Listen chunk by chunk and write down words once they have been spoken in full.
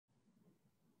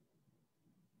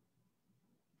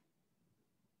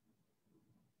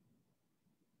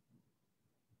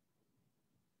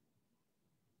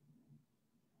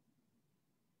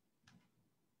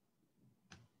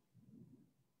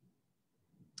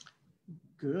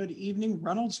Good evening,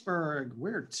 Reynoldsburg.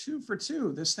 We're 2 for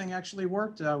 2. This thing actually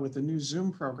worked with the new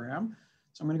Zoom program.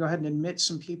 So I'm going to go ahead and admit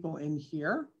some people in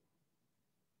here.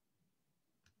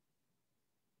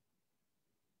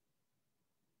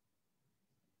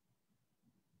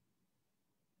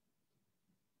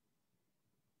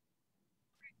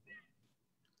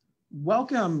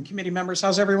 Welcome, committee members.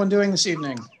 How's everyone doing this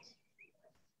evening?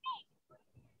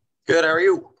 Good, how are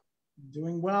you?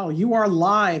 Doing well. You are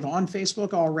live on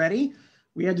Facebook already.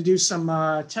 We had to do some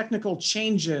technical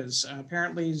changes.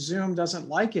 Apparently Zoom doesn't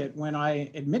like it when I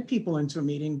admit people into a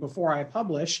meeting before I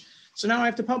publish. So now I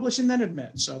have to publish and then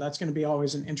admit. So that's going to be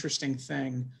always an interesting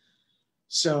thing.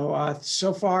 So,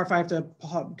 so far, if I have to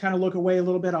kind of look away a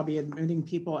little bit, I'll be admitting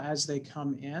people as they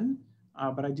come in.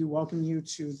 But I do welcome you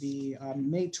to the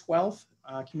May 12th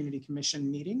Community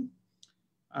Commission meeting.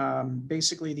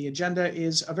 Basically, the agenda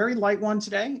is a very light one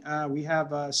today. We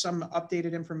have some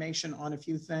updated information on a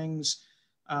few things,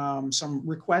 some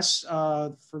requests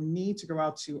for me to go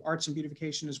out to Arts and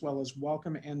Beautification as well as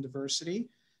Welcome and Diversity,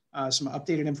 some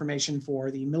updated information for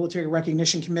the Military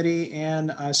Recognition Committee,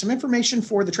 and some information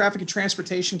for the Traffic and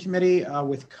Transportation Committee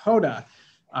with CODA.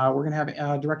 We're going to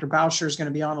have Director Boucher is going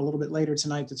to be on a little bit later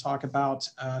tonight to talk about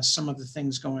some of the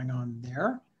things going on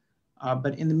there.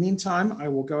 But in the meantime, I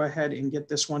will go ahead and get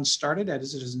this one started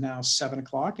as it is now 7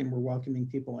 o'clock and we're welcoming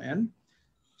people in.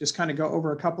 Just kind of go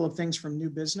over a couple of things from new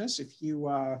business. If you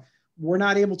were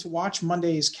not able to watch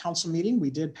Monday's council meeting, we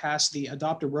did pass the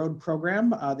Adopt a Road program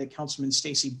that Councilman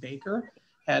Stacey Baker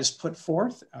has put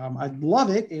forth. I'd love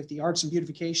it if the Arts and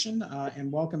Beautification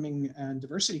and Welcoming and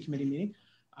Diversity Committee meeting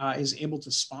is able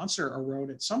to sponsor a road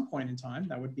at some point in time.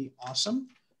 That would be awesome.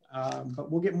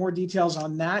 But we'll get more details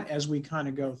on that as we kind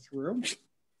of go through.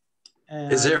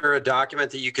 And, is there a document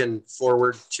that you can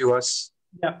forward to us?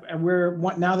 Yeah, and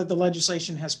now that the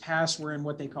legislation has passed, we're in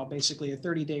what they call basically a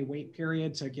 30-day wait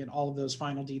period to get all of those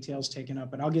final details taken up.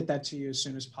 But I'll get that to you as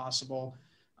soon as possible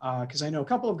because I know a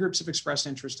couple of groups have expressed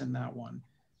interest in that one.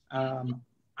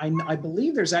 I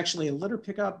believe there's actually a litter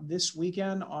pickup this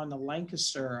weekend on the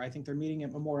Lancaster. I think they're meeting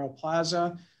at Memorial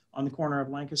Plaza on the corner of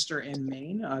Lancaster and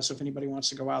Main. So if anybody wants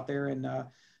to go out there and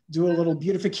do a little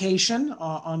beautification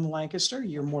on Lancaster,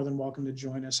 you're more than welcome to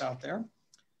join us out there.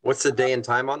 What's the day and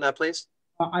time on that, please?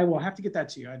 I will have to get that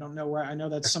to you. I don't know where. I know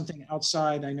that's something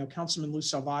outside. I know Councilman Lou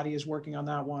Salvati is working on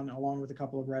that one along with a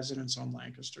couple of residents on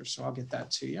Lancaster. So I'll get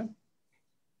that to you.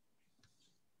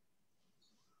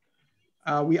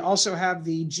 We also have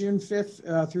the June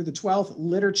 5th through the 12th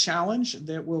Litter Challenge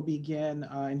that will begin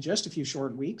in just a few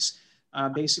short weeks.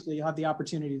 Basically, you'll have the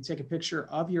opportunity to take a picture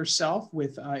of yourself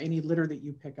with any litter that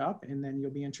you pick up, and then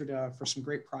you'll be entered for some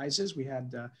great prizes. We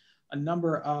had a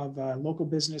number of local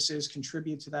businesses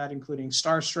contribute to that, including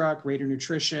Starstruck, Raider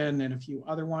Nutrition, and a few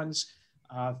other ones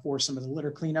for some of the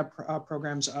litter cleanup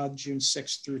programs of June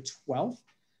 6th through 12th.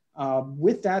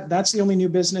 With that, that's the only new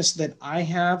business that I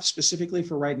have specifically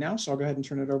for right now. So I'll go ahead and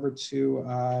turn it over to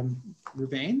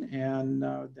Ruvain, and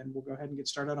then we'll go ahead and get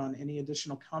started on any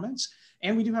additional comments.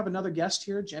 And we do have another guest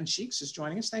here. Jen Sheeks is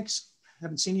joining us. Thanks. I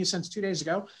haven't seen you since 2 days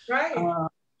ago. Right.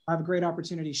 I have a great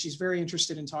opportunity. She's very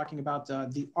interested in talking about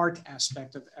the art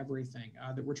aspect of everything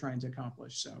that we're trying to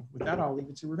accomplish. So with that, I'll leave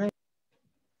it to Ruvain.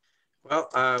 Well,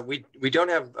 we don't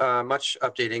have much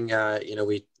updating. You know,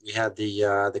 we had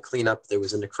the cleanup that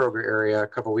was in the Kroger area a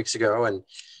couple of weeks ago, and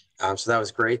so that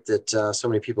was great that so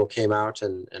many people came out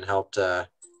and helped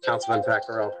Councilman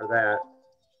Paccarel for that.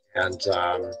 And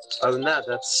other than that,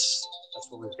 that's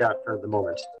what we've got for the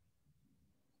moment.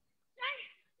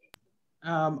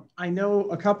 I know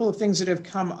a couple of things that have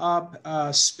come up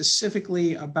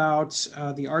specifically about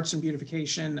the Arts and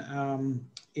Beautification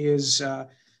is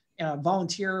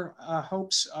volunteer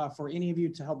hopes for any of you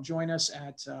to help join us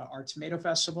at our Tomato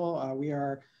Festival. We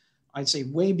are, I'd say,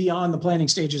 way beyond the planning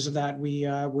stages of that.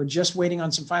 We're just waiting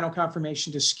on some final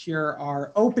confirmation to secure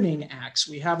our opening acts.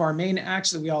 We have our main acts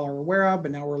that we all are aware of,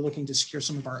 but now we're looking to secure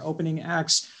some of our opening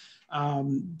acts.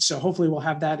 So hopefully we'll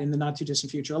have that in the not too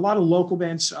distant future. A lot of local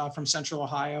bands from Central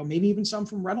Ohio, maybe even some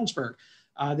from Reynoldsburg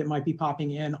that might be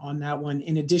popping in on that one,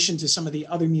 in addition to some of the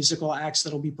other musical acts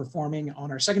that'll be performing on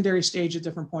our secondary stage at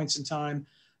different points in time,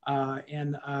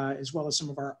 and as well as some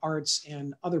of our arts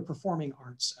and other performing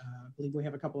arts. I believe we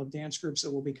have a couple of dance groups that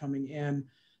will be coming in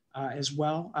as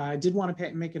well. I did want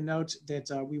to make a note that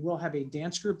we will have a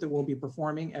dance group that will be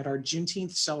performing at our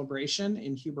Juneteenth celebration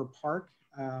in Huber Park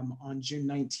on June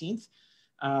 19th.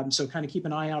 So kind of keep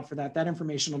an eye out for that. That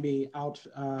information will be out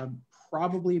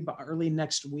probably by early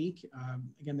next week.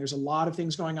 Again, there's a lot of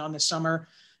things going on this summer.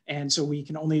 And so we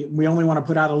only want to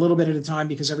put out a little bit at a time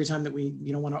because every time that we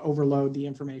want to overload the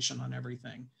information on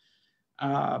everything.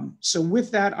 So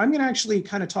with that, I'm going to actually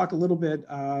kind of talk a little bit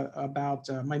about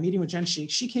my meeting with Jen Sheik.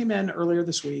 She came in earlier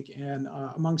this week, and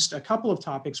amongst a couple of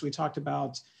topics, we talked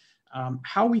about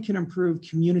how we can improve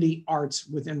community arts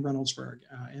within Reynoldsburg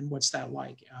and what's that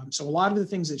like. So a lot of the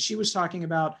things that she was talking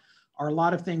about are a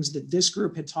lot of things that this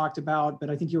group had talked about, but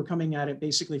I think you were coming at it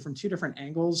basically from two different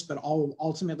angles, but all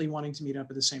ultimately wanting to meet up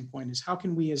at the same point is how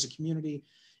can we as a community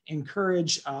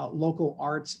encourage local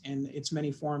art in its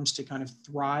many forms to kind of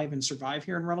thrive and survive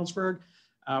here in Reynoldsburg,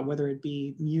 whether it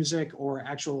be music or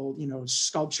actual,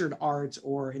 sculptured art,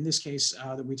 or in this case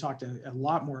that we talked a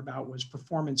lot more about was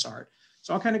performance art.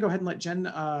 So I'll kind of go ahead and let Jen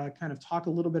kind of talk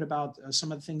a little bit about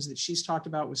some of the things that she's talked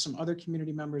about with some other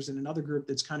community members in another group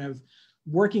that's kind of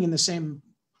working in the same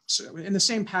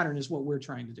pattern as what we're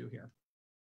trying to do here.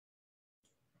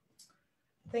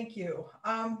 Thank you.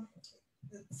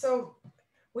 So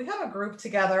we have a group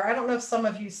together. I don't know if some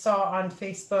of you saw on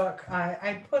Facebook,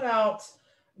 I put out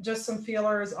just some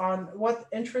feelers on what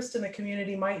interest in the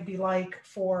community might be like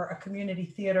for a community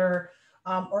theater,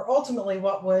 or ultimately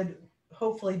what would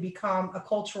hopefully become a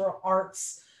cultural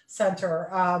arts center,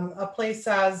 a place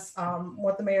as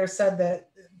what the mayor said, that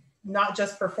not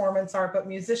just performance art, but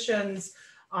musicians,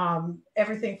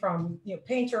 everything from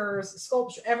painters,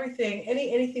 sculpture, everything,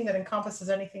 anything that encompasses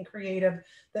anything creative,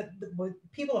 that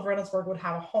people of Reynoldsburg would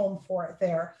have a home for it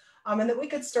there, and that we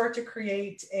could start to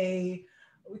create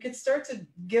we could start to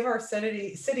give our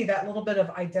city that little bit of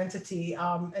identity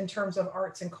in terms of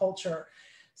arts and culture.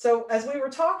 So as we were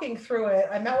talking through it,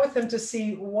 I met with him to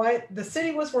see what the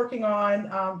city was working on,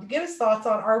 to get his thoughts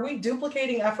on, are we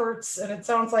duplicating efforts? And it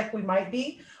sounds like we might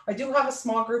be. I do have a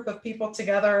small group of people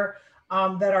together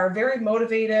that are very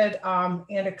motivated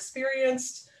and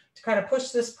experienced to kind of push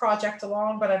this project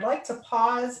along, but I'd like to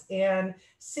pause and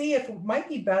see if it might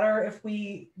be better if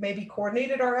we maybe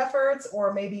coordinated our efforts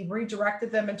or maybe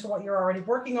redirected them into what you're already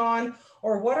working on,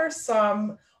 or what are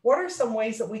some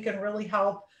ways that we can really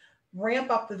help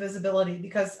ramp up the visibility,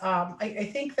 because I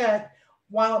think that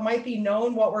while it might be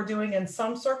known what we're doing in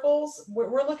some circles,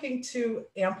 we're looking to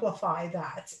amplify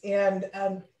that and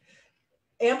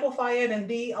amplify it and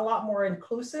be a lot more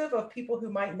inclusive of people who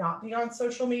might not be on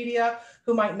social media,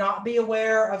 who might not be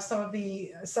aware of some of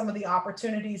the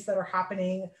opportunities that are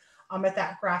happening at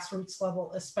that grassroots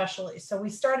level, especially. So we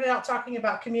started out talking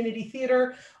about community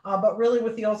theater, but really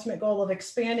with the ultimate goal of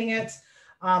expanding it,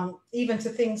 even to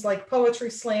things like poetry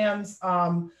slams,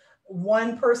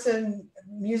 one-person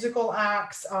musical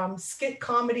acts, skit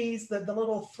comedies, the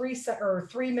little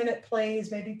 3-minute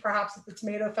plays, maybe perhaps at the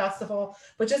Tomato Festival,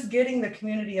 but just getting the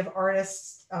community of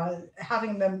artists,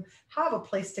 having them have a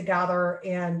place to gather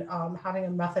and having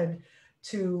a method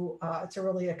to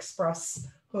really express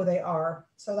who they are.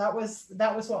 So that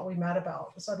was what we met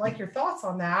about. So I'd like your thoughts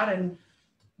on that, and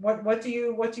what do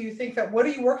you think, that what are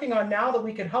you working on now that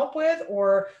we can help with,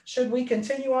 or should we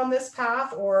continue on this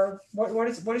path, or what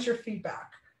is your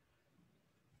feedback?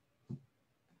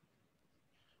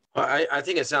 Well, I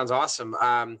think it sounds awesome.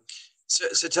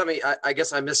 So tell me, I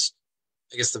guess I missed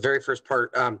the very first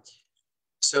part.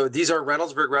 So these are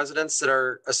Reynoldsburg residents that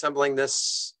are assembling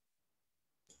this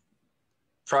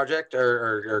project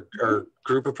or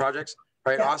group of projects,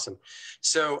 right? Yeah. Awesome.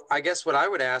 So I guess what I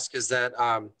would ask is that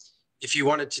if you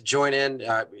wanted to join in,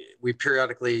 we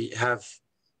periodically have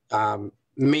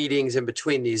meetings in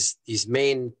between these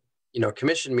main,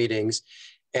 commission meetings,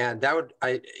 and that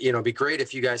would be great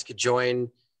if you guys could join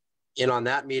in on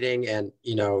that meeting and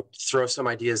throw some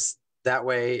ideas that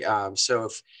way. So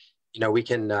if we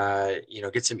can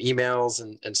get some emails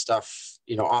and stuff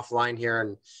offline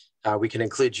here, and we can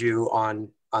include you on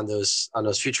those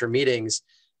future meetings,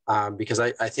 because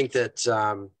I think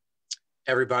that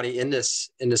everybody in this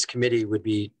committee would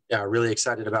be really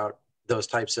excited about those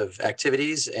types of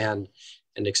activities and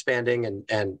expanding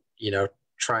and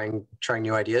trying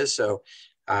new ideas. So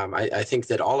I think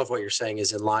that all of what you're saying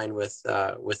is in line with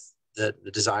the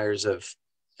desires of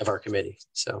our committee.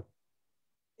 So,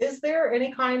 is there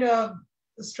any kind of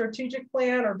strategic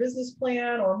plan or business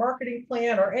plan or marketing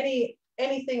plan or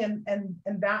anything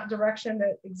in that direction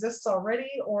that exists already,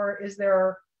 or is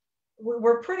there?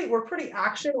 We're pretty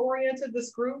action oriented,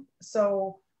 this group,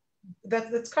 so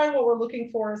that's kind of what we're looking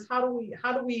for, is how do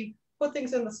we put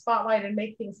things in the spotlight and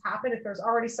make things happen? If there's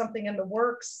already something in the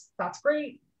works, that's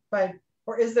great, but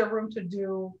or is there room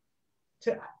to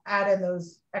add in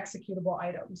those executable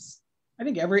items? I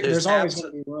think there's always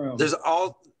going to be room. There's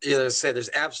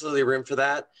absolutely room for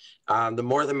that. The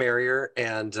more the merrier,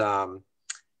 and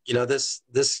this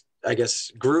I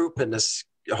guess group and this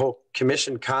whole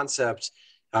commission concept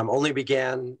only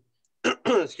began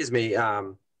excuse me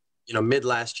mid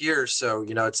last year. So,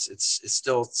 it's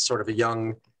still sort of a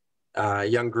young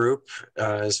group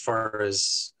as far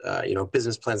as,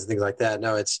 business plans and things like that.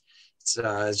 No, it's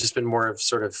just been more of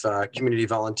sort of community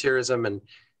volunteerism. And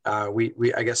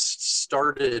we I guess,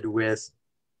 started with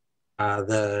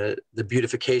the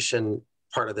beautification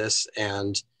part of this.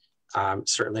 And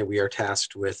certainly we are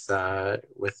tasked with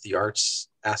the arts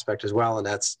aspect as well. And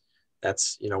that's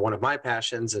one of my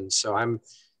passions. And so I'm,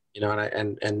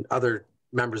 and other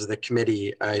members of the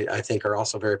committee, I think, are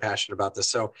also very passionate about this.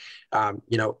 So,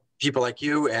 people like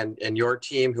you and your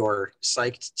team who are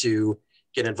psyched to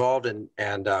get involved and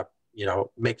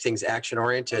make things action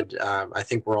oriented, I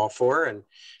think we're all for. And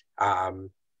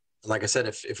like I said,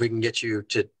 if we can get you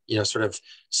to, sort of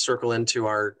circle into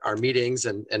our meetings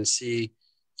and see,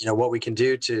 what we can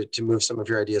do to move some of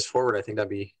your ideas forward, I think that'd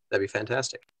be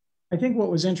fantastic. I think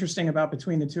what was interesting about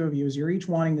between the two of you is you're each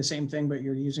wanting the same thing, but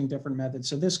you're using different methods.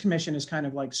 So this commission is kind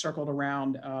of like circled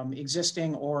around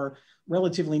existing or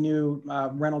relatively new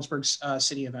Reynoldsburg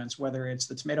city events, whether it's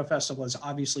the Tomato Festival is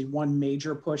obviously one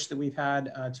major push that we've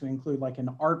had to include like an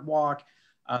art walk,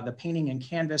 the painting and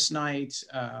canvas night,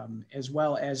 as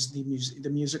well as the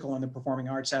musical and the performing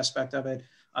arts aspect of it.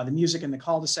 The music in the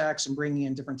cul-de-sacs and bringing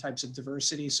in different types of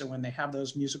diversity. So when they have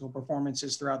those musical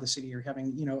performances throughout the city, you're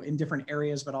having, in different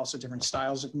areas, but also different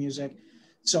styles of music.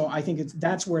 So I think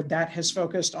that's where that has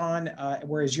focused on,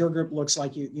 whereas your group looks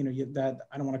like that,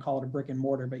 I don't want to call it a brick and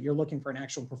mortar, but you're looking for an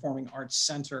actual performing arts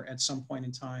center at some point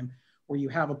in time where you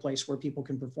have a place where people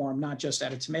can perform, not just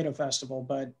at a tomato festival,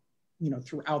 but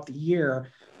throughout the year,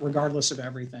 regardless of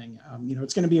everything.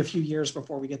 It's going to be a few years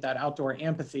before we get that outdoor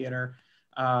amphitheater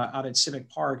out at Civic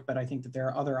Park, but I think that there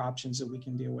are other options that we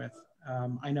can deal with.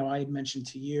 I know I had mentioned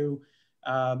to you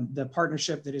the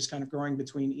partnership that is kind of growing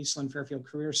between Eastland Fairfield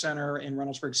Career Center and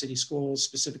Reynoldsburg City Schools,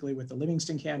 specifically with the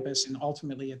Livingston campus and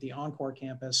ultimately at the Encore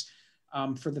campus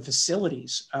for the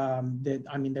facilities.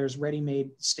 There's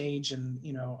ready-made stage and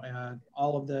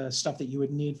all of the stuff that you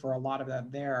would need for a lot of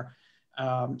that there.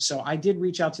 So I did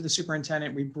reach out to the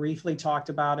superintendent. We briefly talked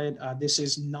about it. This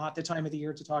is not the time of the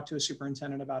year to talk to a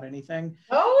superintendent about anything.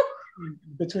 Oh.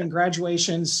 Between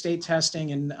graduations, state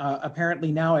testing, and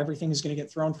apparently now everything is going to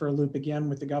get thrown for a loop again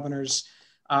with the governor's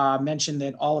mention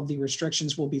that all of the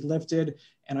restrictions will be lifted.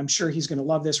 And I'm sure he's going to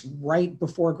love this right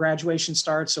before graduation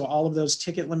starts. So all of those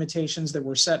ticket limitations that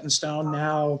were set in stone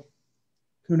now,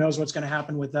 who knows what's going to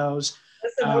happen with those.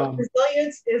 Listen,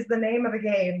 resilience is the name of the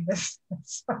game.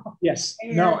 Yes,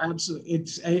 no, absolutely.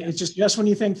 It's just when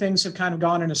you think things have kind of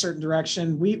gone in a certain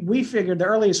direction, we figured the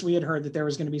earliest we had heard that there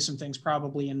was going to be some things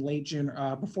probably in late June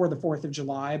before the 4th of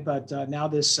July, but now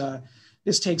this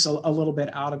takes a little bit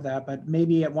out of that. But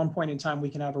maybe at one point in time we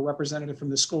can have a representative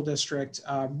from the school district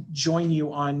join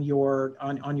you on your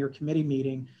committee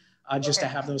meeting. Just to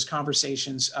have those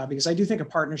conversations, because I do think a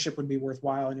partnership would be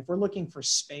worthwhile. And if we're looking for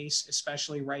space,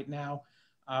 especially right now,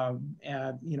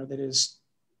 that is,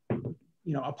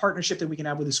 a partnership that we can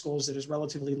have with the schools that is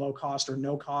relatively low cost or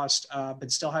no cost,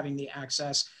 but still having the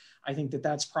access, I think that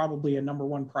that's probably a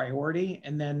 #1 priority.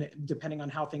 And then depending on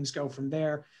how things go from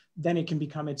there, then it can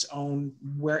become its own,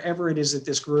 wherever it is that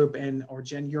this group or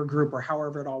Jen, your group, or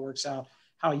however it all works out,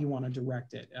 how you want to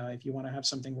direct it. If you want to have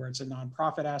something where it's a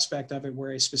nonprofit aspect of it,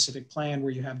 where a specific plan,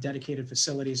 where you have dedicated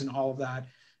facilities and all of that.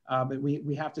 But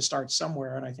we have to start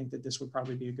somewhere. And I think that this would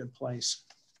probably be a good place.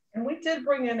 And we did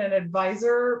bring in an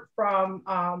advisor from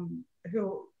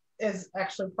who is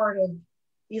actually part of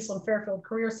Eastland Fairfield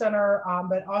Career Center,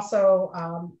 but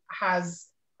also has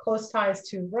close ties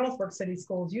to Reynoldsburg City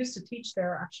Schools, used to teach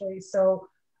there actually. So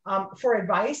for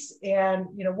advice and,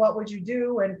 what would you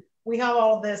do? And we have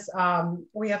all this,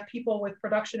 we have people with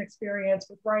production experience,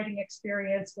 with writing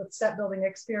experience, with set building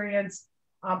experience.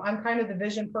 I'm kind of the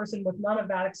vision person with none of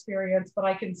that experience, but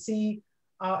I can see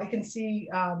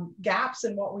gaps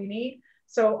in what we need.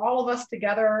 So all of us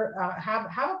together have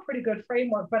a pretty good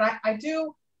framework, but I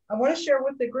want to share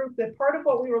with the group that part of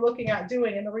what we were looking at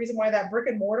doing, and the reason why that brick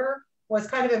and mortar was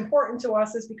kind of important to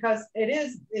us, is because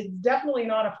it's definitely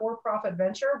not a for-profit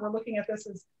venture. We're looking at this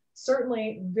as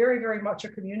certainly very, very much a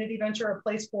community venture, a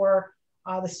place for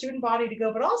the student body to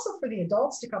go, but also for the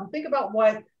adults to come. Think about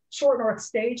what Short North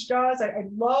Stage does. I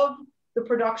love the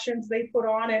productions they put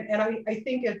on, and I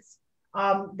think it's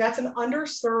that's an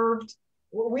underserved,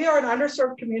 we are an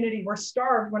underserved community. We're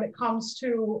starved when it comes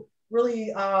to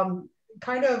really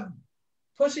kind of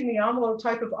pushing the envelope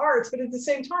type of arts, but at the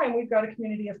same time, we've got a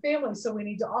community of families, so we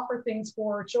need to offer things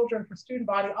for children, for student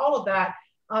body, all of that.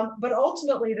 But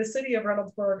ultimately, the city of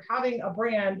Reynoldsburg having a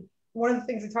brand, one of the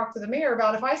things I talked to the mayor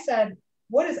about, if I said,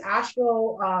 what is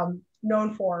Asheville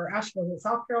known for? Asheville,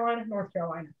 South Carolina, North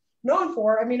Carolina. known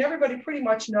for. I mean, everybody pretty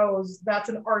much knows that's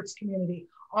an arts community.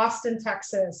 Austin,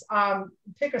 Texas,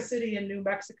 pick a city in New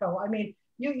Mexico. I mean,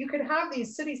 you could have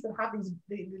these cities that have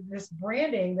this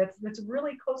branding that's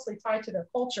really closely tied to their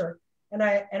culture. And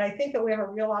I think that we have a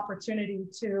real opportunity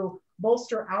to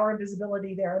bolster our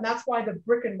visibility there. And that's why the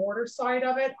brick and mortar side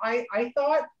of it, I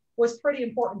thought was pretty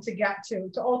important to get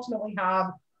to ultimately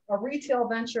have a retail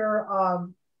venture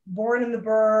born in the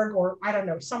Berg, or I don't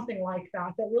know, something like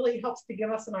that, that really helps to give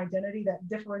us an identity that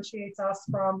differentiates us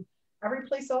from every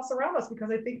place else around us, because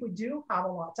I think we do have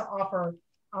a lot to offer,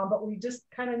 but we just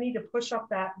kind of need to push up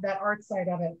that art side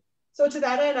of it. So to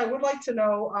that end, I would like to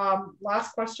know,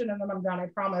 last question and then I'm done, I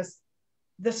promise,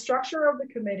 the structure of the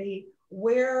committee,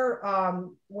 where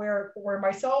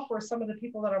myself or some of the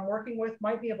people that I'm working with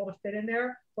might be able to fit in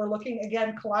there. We're looking,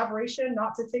 again, collaboration,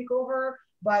 not to take over,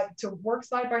 but to work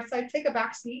side by side, take a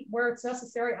back seat where it's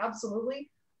necessary, absolutely.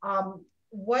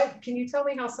 What can you tell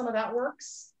me how some of that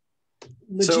works?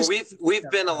 So we've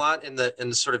been a lot in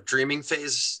the sort of dreaming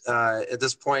phase at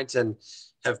this point, and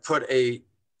have put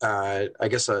I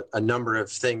guess a number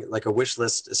of things, like a wish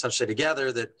list essentially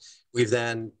together, that we've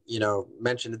then,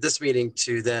 mentioned at this meeting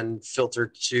to then filter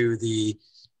to the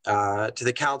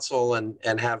council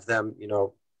and have them,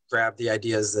 grab the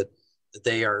ideas that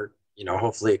they are,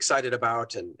 hopefully excited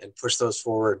about and push those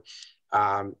forward.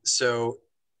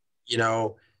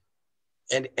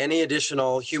 And any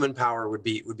additional human power would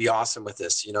be awesome with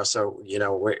this, so,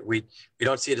 we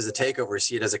don't see it as a takeover, we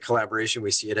see it as a collaboration.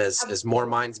 We see it as more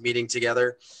minds meeting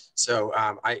together. So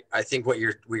I think what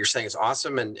you're saying is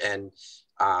awesome. And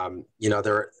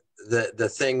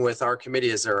the thing with our committee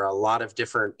is there are a lot of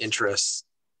different interests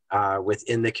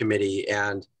within the committee,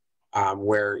 and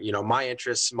where, my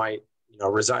interests might,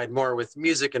 reside more with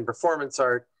music and performance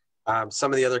art.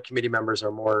 Some of the other committee members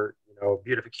are more,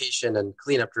 beautification and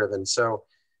cleanup driven. So,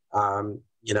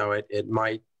 it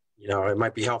might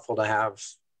be helpful to have,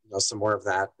 some more of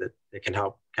that can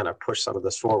help kind of push some of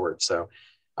this forward. So,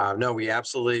 no, we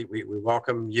absolutely, we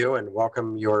welcome you and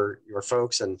welcome your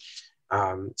folks, and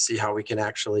see how we can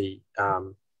actually,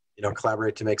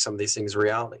 collaborate to make some of these things a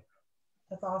reality.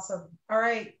 That's awesome. All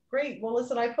right, great. Well,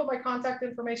 listen, I put my contact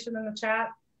information in the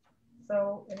chat.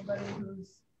 So anybody who's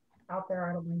out there,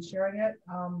 I don't mind sharing it,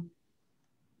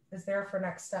 is there for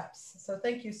next steps. So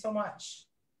thank you so much.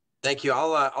 Thank you.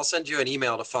 I'll send you an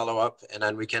email to follow up, and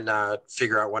then we can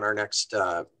figure out when our next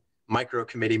micro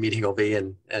committee meeting will be,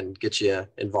 and get you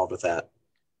involved with that.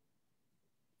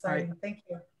 Sorry, thank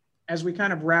you. As we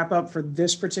kind of wrap up for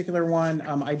this particular one,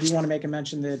 I do want to make a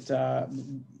mention that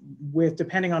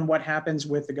depending on what happens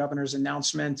with the governor's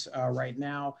announcement right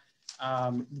now,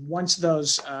 once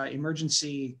those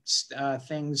emergency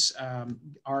things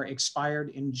are expired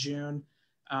in June,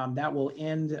 that will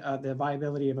end the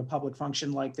viability of a public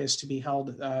function like this to be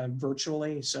held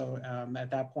virtually. So at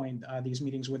that point, these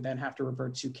meetings would then have to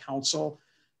revert to council.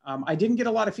 I didn't get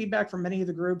a lot of feedback from many of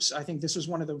the groups. I think this was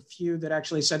one of the few that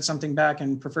actually said something back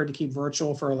and preferred to keep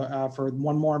virtual for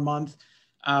one more month.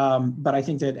 But I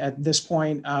think that at this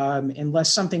point,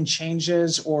 unless something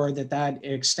changes or that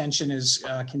extension is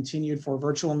continued for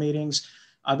virtual meetings,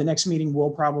 the next meeting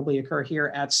will probably occur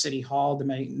here at City Hall, the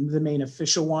main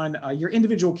official one. Your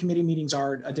individual committee meetings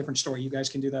are a different story. You guys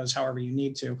can do those however you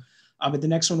need to. But the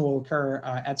next one will occur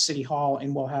at City Hall,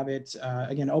 and we'll have it,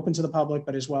 again, open to the public,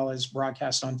 but as well as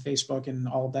broadcast on Facebook and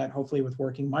all of that, hopefully with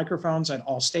working microphones at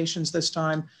all stations this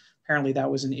time. Apparently that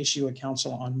was an issue at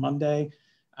council on Monday,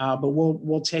 but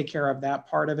we'll take care of that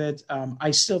part of it. I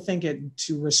still think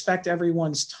to respect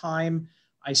everyone's time,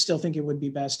 I still think it would be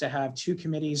best to have two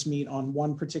committees meet on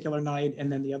one particular night,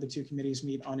 and then the other two committees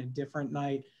meet on a different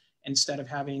night, instead of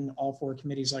having all four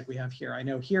committees like we have here. I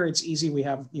know here it's easy. We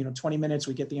have 20 minutes,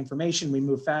 we get the information, we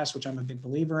move fast, which I'm a big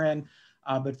believer in.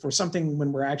 But for something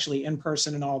when we're actually in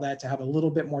person and all that, to have a little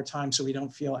bit more time so we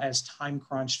don't feel as time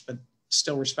crunched, but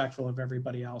still respectful of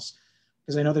everybody else.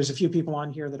 Because I know there's a few people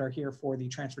on here that are here for the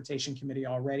Transportation Committee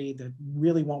already that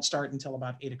really won't start until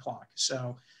about 8 o'clock.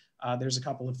 So there's a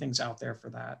couple of things out there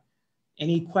for that.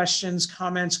 Any questions,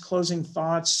 comments, closing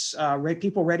thoughts?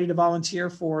 People ready to volunteer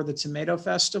for the Tomato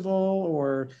Festival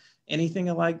or anything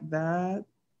like that?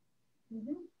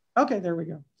 Mm-hmm. Okay, there we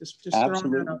go. Just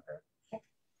throwing that out there.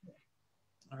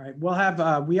 All right, we'll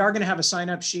have, we are gonna have a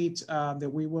sign-up sheet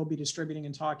that we will be distributing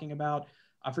and talking about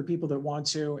for people that want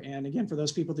to. And again, for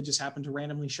those people that just happen to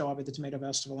randomly show up at the Tomato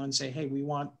Festival and say, hey, we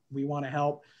want to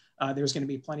help, there's gonna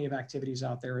be plenty of activities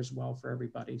out there as well for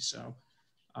everybody, so.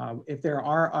 If there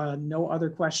are no other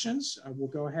questions, we'll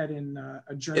go ahead and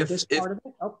adjourn this part of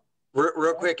it. Oh.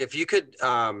 Real quick, if you could,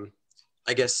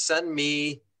 I guess, send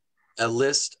me a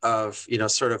list of,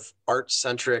 sort of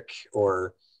art-centric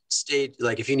or stage,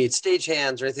 like if you need stage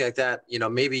hands or anything like that, you know,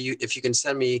 maybe if you can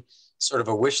send me sort of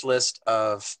a wish list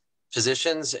of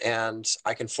positions, and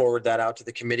I can forward that out to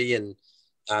the committee and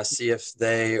see if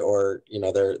they, or, you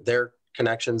know, their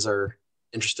connections are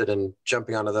interested in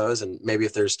jumping onto those. And maybe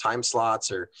if there's time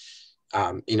slots or,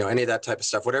 you know, any of that type of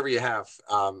stuff, whatever you have,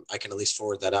 I can at least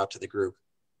forward that out to the group.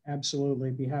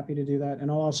 Absolutely. Be happy to do that. And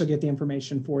I'll also get the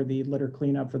information for the litter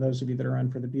cleanup for those of you that are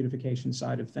on for the beautification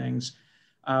side of things.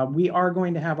 We are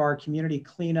going to have our community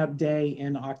cleanup day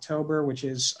in October, which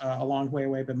is a long way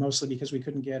away, but mostly because we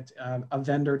couldn't get a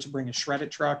vendor to bring a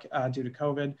shred-it truck due to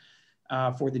COVID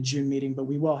for the June meeting. But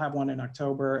we will have one in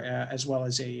October, as well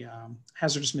as a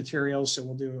hazardous materials. So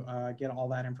we'll do get all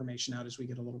that information out as we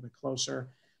get a little bit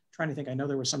closer. Trying to think, I know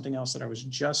there was something else that I was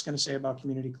just going to say about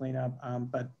community cleanup,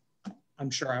 but I'm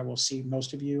sure I will see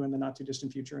most of you in the not too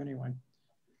distant future anyway.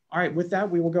 All right, with that,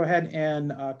 we will go ahead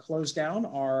and close down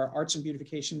our Arts and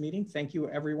Beautification meeting. Thank you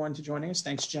everyone to joining us.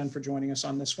 Thanks, Jen, for joining us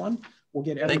on this one. We'll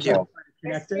get everybody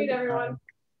connected. Thanks, everyone.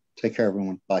 Take care,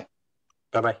 everyone. Bye.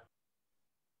 Bye-bye.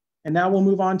 And now we'll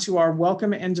move on to our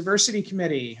Welcome and Diversity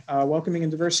Committee. Welcoming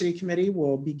and Diversity Committee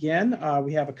will begin.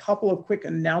 We have a couple of quick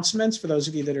announcements for those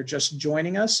of you that are just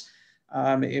joining us.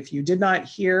 If you did not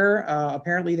hear,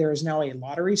 apparently there is now a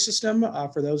lottery system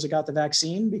for those that got the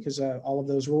vaccine, because all of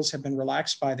those rules have been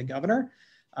relaxed by the governor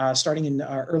starting in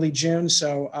early June.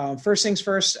 So first things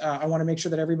first, I want to make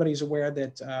sure that everybody's aware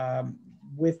that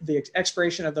with the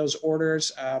expiration of those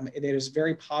orders, it is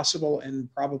very possible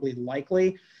and probably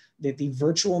likely that the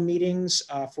virtual meetings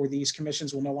for these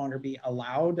commissions will no longer be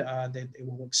allowed, that it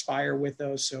will expire with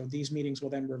those. So these meetings will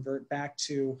then revert back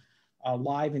to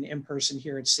live and in person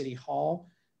here at City Hall.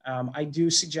 I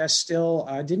do suggest still,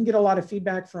 didn't get a lot of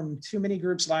feedback from too many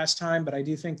groups last time, but I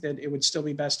do think that it would still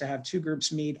be best to have two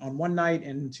groups meet on one night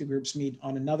and two groups meet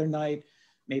on another night,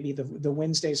 maybe the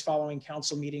Wednesdays following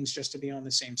council meetings just to be on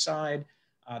the same side.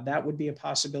 That would be a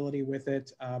possibility with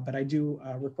it, but I do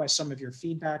request some of your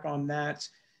feedback on that.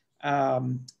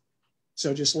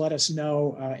 So just let us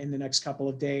know in the next couple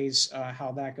of days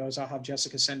how that goes. I'll have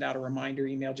Jessica send out a reminder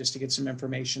email just to get some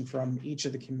information from each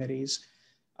of the committees.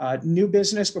 New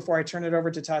business before I turn it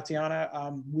over to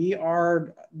Tatiana. We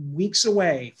are weeks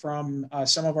away from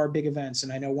some of our big events.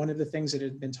 And I know one of the things that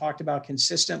had been talked about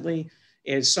consistently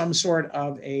is some sort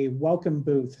of a welcome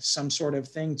booth, some sort of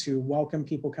thing to welcome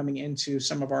people coming into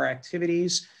some of our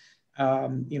activities.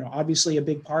 You know, obviously a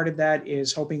big part of that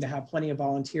is hoping to have plenty of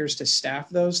volunteers to staff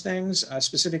those things,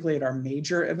 specifically at our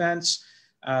major events,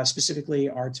 specifically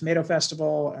our Tomato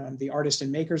Festival, the Artist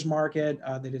and Makers Market,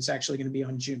 that is actually going to be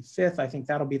on June 5th. I think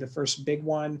that'll be the first big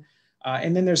one.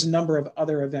 And then there's a number of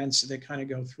other events that kind of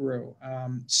go through.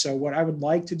 So what I would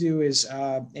like to do is,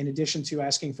 in addition to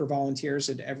asking for volunteers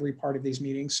at every part of these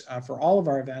meetings for all of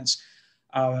our events,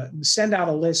 send out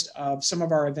a list of some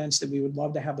of our events that we would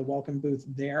love to have the welcome booth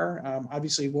there.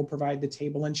 Obviously, we'll provide the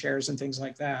table and chairs and things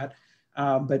like that,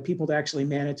 but people to actually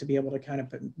man it to be able to kind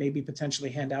of maybe potentially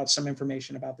hand out some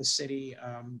information about the city.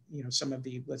 You know, some of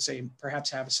the, let's say, perhaps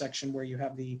have a section where you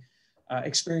have the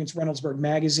Experience Reynoldsburg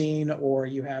magazine, or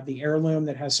you have the Heirloom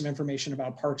that has some information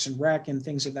about Parks and Rec and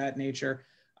things of that nature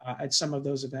at some of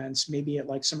those events, maybe at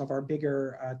like some of our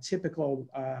bigger typical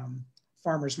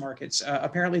farmers markets.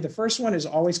 Apparently the first one is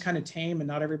always kind of tame and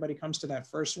not everybody comes to that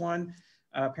first one.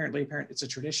 Apparently it's a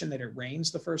tradition that it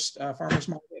rains the first farmers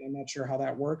market. I'm not sure how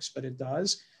that works, but it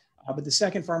does. But the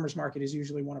second farmers market is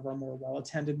usually one of our more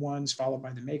well-attended ones, followed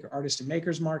by the Artist and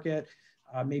Makers Market,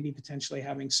 maybe potentially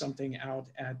having something out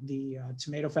at the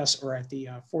Tomato Fest or at the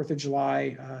 4th of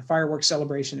July fireworks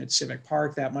celebration at Civic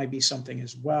Park. That might be something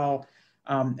as well.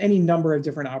 Any number of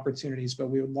different opportunities,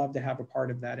 but we would love to have a part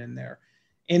of that in there.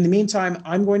 In the meantime,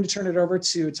 I'm going to turn it over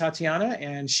to Tatiana,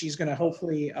 and she's going to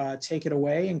hopefully take it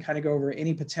away and kind of go over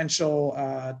any potential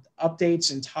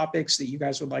updates and topics that you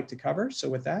guys would like to cover. So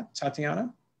with that,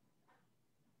 Tatiana.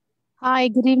 Hi,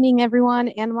 good evening, everyone.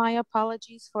 And my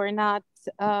apologies for not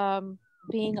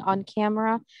being on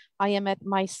camera. I am at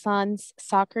my son's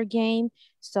soccer game.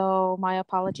 So my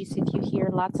apologies if you hear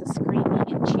lots of screaming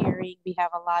and cheering. We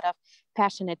have a lot of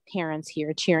passionate parents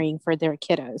here cheering for their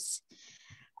kiddos.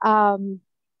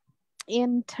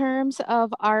 In terms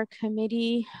of our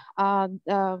committee, one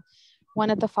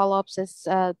of the follow-ups is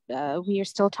we are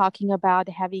still talking about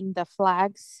having the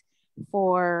flags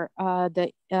for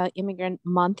the Immigrant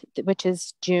Month, which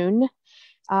is June.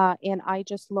 And I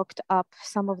just looked up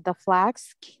some of the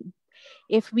flags.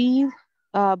 If we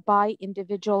buy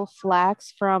individual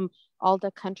flags from all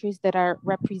the countries that are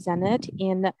represented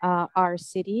in our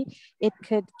city, it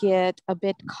could get a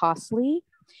bit costly.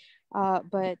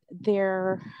 but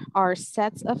there are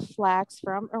sets of flags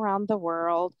from around the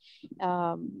world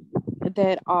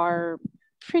that are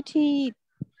pretty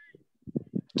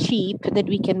cheap that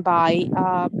we can buy,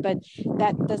 but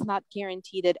that does not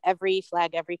guarantee that every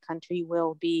flag, every country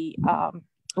will be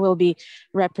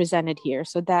represented here.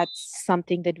 So that's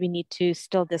something that we need to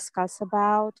still discuss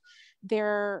about.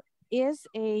 There is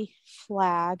a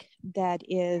flag that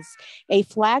is a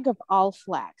flag of all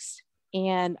flags.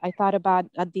 And I thought about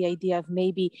the idea of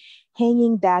maybe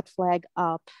hanging that flag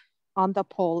up on the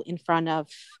pole in front of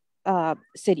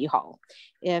City Hall,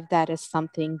 if that is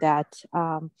something that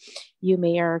you,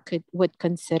 Mayor, would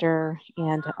consider,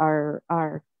 and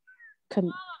our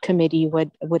committee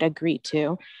would agree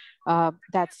to.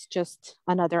 That's just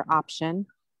another option.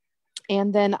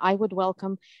 And then I would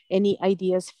welcome any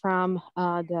ideas from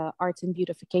the Arts and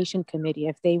Beautification Committee,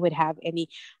 if they would have any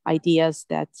ideas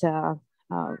that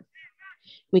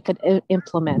we could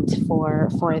implement for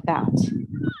that.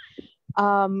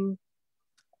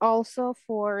 Also,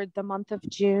 for the month of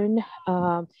June,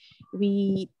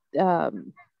 we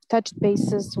touched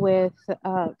bases with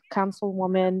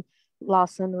Councilwoman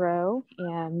Lawson Rowe,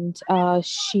 and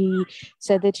she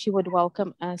said that she would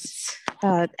welcome us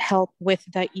help with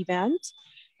the event.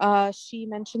 She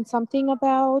mentioned something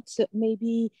about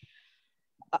maybe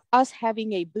us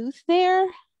having a booth there.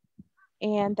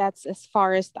 And that's as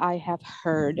far as I have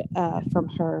heard from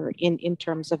her in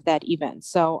terms of that event.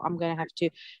 So I'm going to have to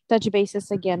touch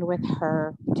bases again with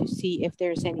her to see if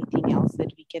there's anything else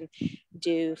that we can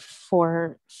do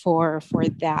for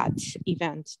that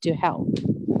event to help.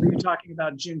 Were you talking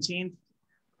about Juneteenth?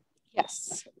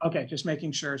 Yes. Okay, just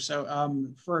making sure. So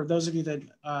for those of you that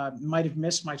might have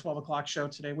missed my 12 o'clock show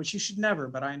today, which you should never,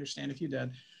 but I understand if you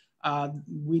did,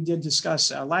 we did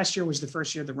discuss, last year was the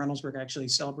first year that Reynoldsburg actually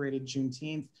celebrated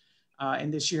Juneteenth.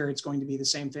 And this year it's going to be the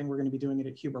same thing. We're going to be doing it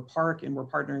at Huber Park, and we're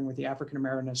partnering with the African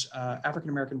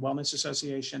American Wellness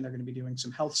Association. They're going to be doing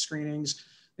some health screenings.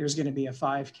 There's going to be a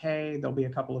 5K. There'll be a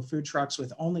couple of food trucks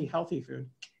with only healthy food.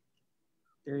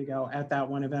 There you go, at that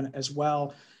one event as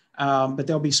well. But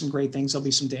there'll be some great things. There'll be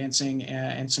some dancing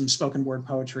and some spoken word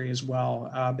poetry as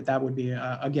well. But that would be,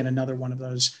 again, another one of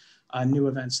those new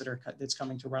events that's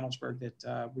coming to Reynoldsburg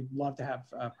that we'd love to have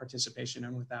participation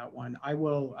in with that one. I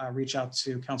will reach out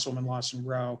to Councilwoman Lawson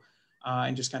Rowe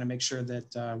and just kind of make sure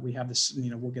that we have this,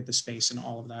 we'll get the space and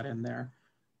all of that in there.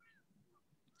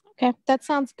 Okay, that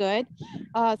sounds good.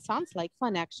 Sounds like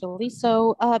fun, actually.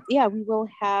 So yeah, we will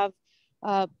have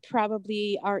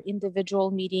probably our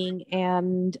individual meeting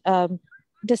and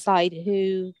decide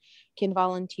who can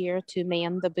volunteer to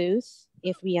man the booth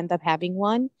if we end up having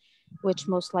one, which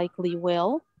most likely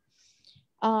will.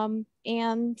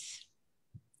 And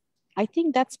I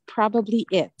think that's probably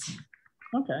it.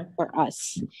 Okay. For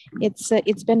us.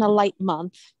 It's been a light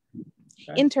month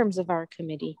in terms of our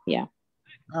committee. Yeah.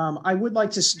 I would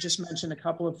like to just mention a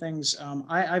couple of things.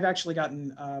 I've actually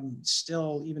gotten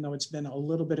still, even though it's been a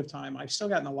little bit of time, I've still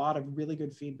gotten a lot of really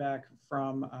good feedback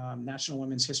from National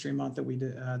Women's History Month that we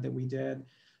did,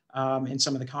 and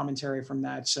some of the commentary from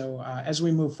that. So as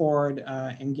we move forward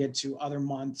and get to other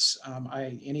months,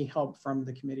 any help from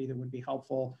the committee that would be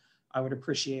helpful, I would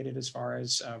appreciate it, as far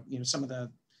as some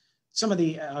of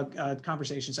the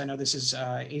conversations. I know this is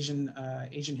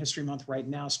Asian History Month right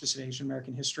now, specifically Asian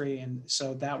American history, and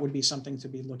so that would be something to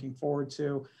be looking forward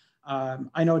to.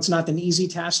 I know it's not an easy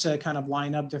task to kind of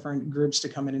line up different groups to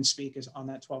come in and speak on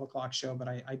that 12 o'clock show, but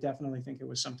I definitely think it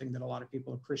was something that a lot of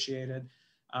people appreciated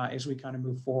as we kind of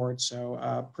move forward. So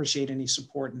appreciate any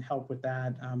support and help with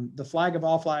that. The flag of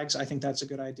all flags, I think that's a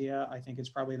good idea. I think it's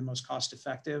probably the most cost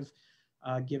effective,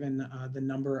 given the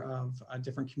number of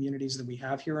different communities that we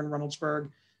have here in Reynoldsburg.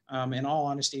 In all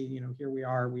honesty, here we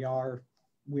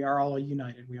are all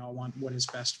united. We all want what is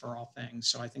best for all things.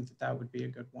 So I think that would be a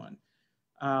good one.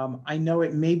 I know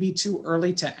it may be too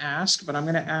early to ask, but I'm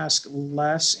going to ask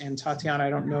Les and Tatiana. I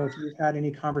don't know if you've had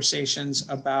any conversations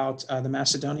about the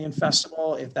Macedonian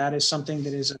Festival, if that is something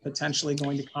that is potentially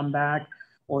going to come back,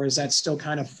 or is that still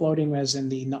kind of floating as in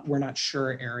the we're not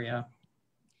sure area?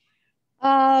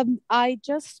 I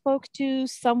just spoke to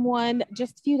someone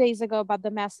just a few days ago about the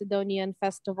Macedonian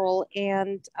Festival,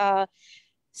 and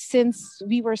since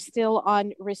we were still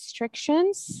on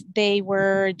restrictions, they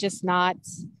were just not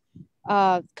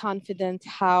confident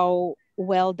how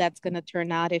well that's going to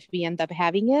turn out if we end up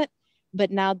having it. But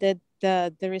now that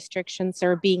the restrictions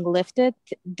are being lifted,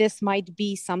 this might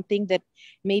be something that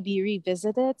may be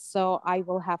revisited. So I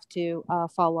will have to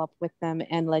follow up with them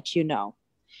and let you know.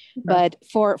 Okay. But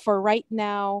for right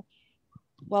now,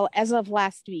 well, as of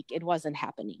last week, it wasn't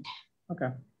happening. Okay.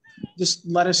 Just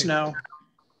let us know.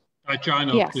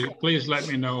 Chano, Yes. please let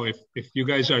me know if you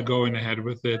guys are going ahead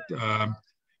with it.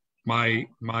 My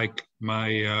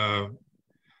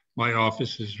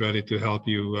office is ready to help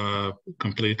you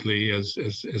completely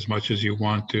as much as you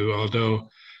want to. Although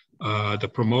the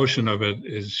promotion of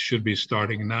it should be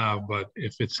starting now, but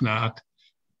if it's not,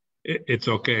 it's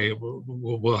okay.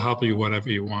 We'll help you whatever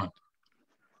you want.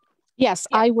 Yes,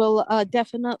 I will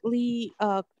definitely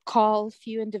call a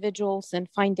few individuals and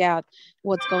find out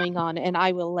what's going on, and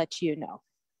I will let you know.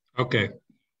 Okay.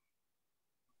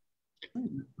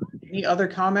 Any other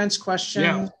comments, questions?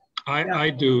 Yeah, I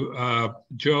do.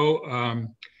 Joe,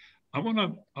 I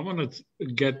wanna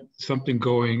get something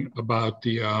going about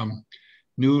the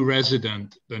new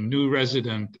resident,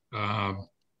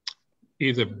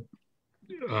 either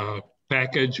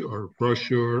package or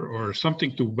brochure or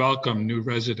something to welcome new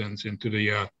residents into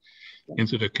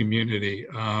the community.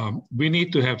 We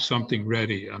need to have something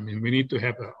ready. I mean, we need to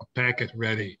have a packet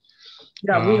ready.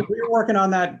 Yeah, we're working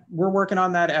on that. We're working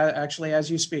on that actually as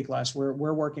you speak, Les. We're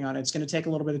working on it. It's going to take a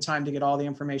little bit of time to get all the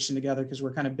information together because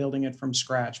we're kind of building it from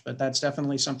scratch. But that's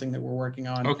definitely something that we're working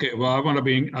on. Okay, well,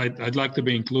 I'd like to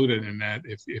be included in that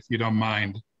if you don't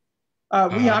mind.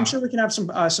 Yeah, I'm sure we can have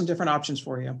some different options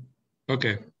for you.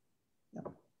 Okay. Yeah.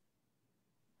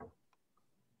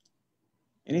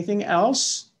 Anything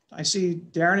else? I see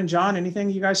Darren and John. Anything?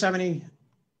 You guys have any?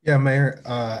 Yeah, Mayor.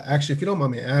 Actually, if you don't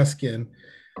mind me asking,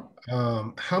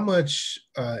 how much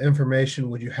information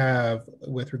would you have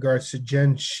with regards to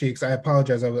Jen Sheeks? I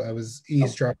apologize. I was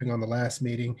eavesdropping on the last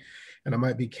meeting, and I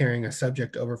might be carrying a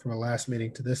subject over from the last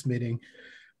meeting to this meeting.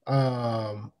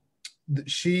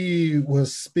 She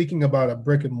was speaking about a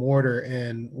brick and mortar,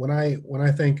 and when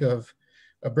I think of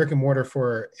a brick and mortar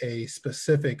for a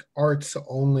specific arts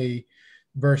only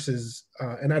versus,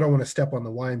 and I don't want to step on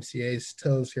the YMCA's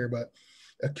toes here, but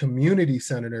a community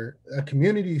center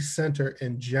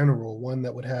in general, one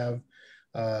that would have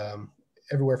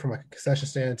everywhere from like a concession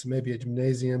stand to maybe a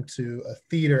gymnasium to a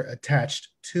theater attached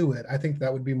to it. I think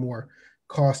that would be more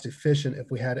cost efficient if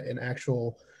we had an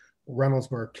actual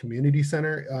Reynoldsburg Community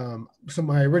Center. So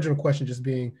my original question just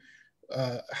being,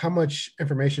 how much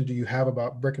information do you have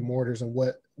about brick and mortars and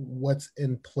what's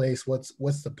in place?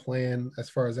 What's the plan as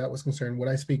far as that was concerned? Would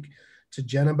I speak to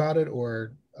Jen about it,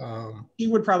 or he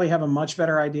would probably have a much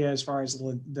better idea as far as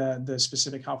the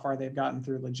specific how far they've gotten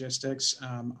through logistics.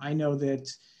 I know that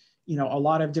a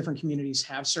lot of different communities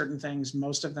have certain things.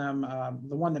 Most of them,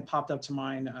 the one that popped up to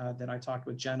mind that I talked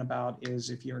with Jen about is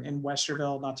if you're in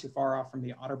Westerville, not too far off from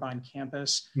the Otterbein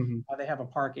campus, they have a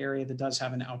park area that does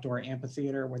have an outdoor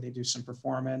amphitheater where they do some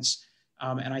performance.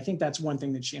 And I think that's one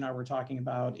thing that she and I were talking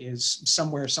about is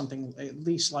something at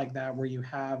least like that, where you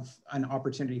have an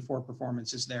opportunity for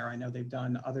performances there. I know they've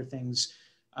done other things.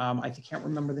 I can't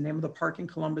remember the name of the park in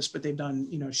Columbus, but they've done,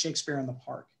 Shakespeare in the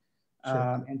Park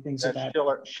and things like that.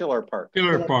 Schiller Park.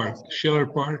 Schiller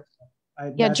Park.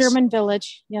 Yeah, German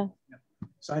Village. Yeah.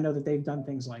 So I know that they've done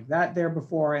things like that there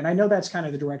before. And I know that's kind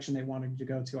of the direction they wanted to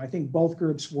go to. I think both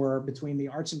groups were, between the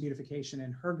Arts and Beautification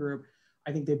and her group,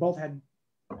 I think they both had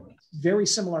very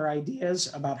similar ideas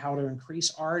about how to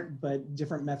increase art, but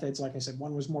different methods. Like I said,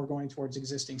 one was more going towards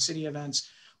existing city events,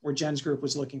 where Jen's group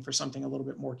was looking for something a little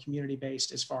bit more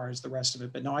community-based as far as the rest of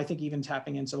it. But no, I think even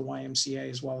tapping into the YMCA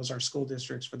as well as our school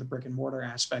districts for the brick and mortar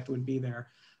aspect would be there.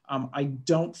 I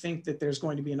don't think that there's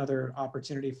going to be another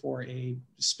opportunity for a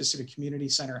specific community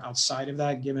center outside of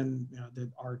that, given that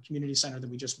our community center that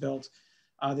we just built,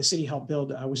 the city helped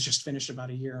build, was just finished about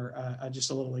a year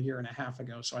and a half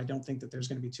ago. So I don't think that there's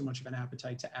going to be too much of an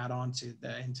appetite to add on to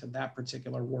into that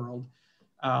particular world.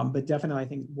 But definitely, I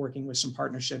think working with some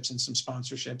partnerships and some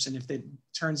sponsorships, and if it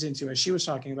turns into, as she was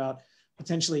talking about,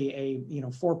 potentially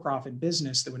a for-profit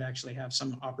business that would actually have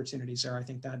some opportunities there, I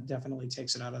think that definitely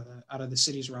takes it out of the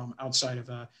city's realm, outside of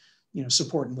a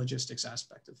support and logistics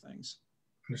aspect of things.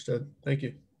 Understood. Thank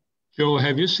you. Joe,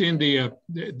 have you seen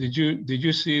did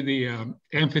you see the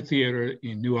amphitheater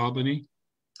in New Albany?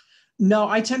 No,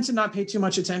 I tend to not pay too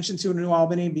much attention to New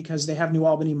Albany because they have New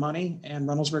Albany money and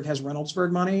Reynoldsburg has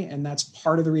Reynoldsburg money. And that's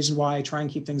part of the reason why I try and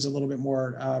keep things a little bit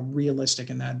more realistic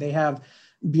in that. They have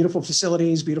beautiful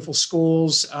facilities, beautiful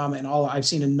schools, and all. I've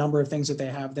seen a number of things that they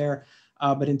have there.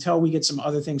 But until we get some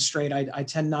other things straight, I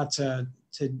tend not to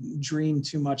dream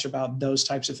too much about those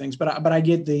types of things. But I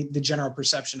get the general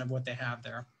perception of what they have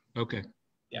there. Okay.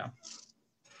 Yeah.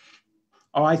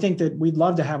 Oh, I think that we'd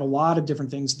love to have a lot of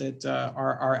different things that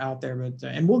are out there, but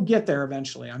and we'll get there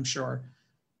eventually, I'm sure.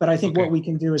 But I think what we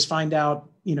can do is find out,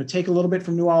 take a little bit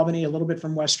from New Albany, a little bit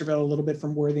from Westerville, a little bit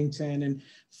from Worthington, and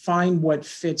find what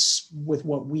fits with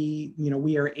what we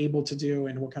are able to do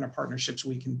and what kind of partnerships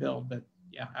we can build. But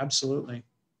yeah, absolutely.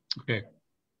 Okay.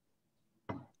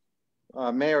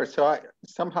 Mayor, so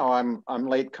somehow I'm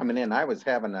late coming in. I was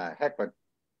having a heck of a,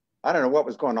 I don't know what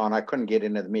was going on. I couldn't get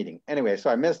into the meeting. Anyway, so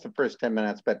I missed the first 10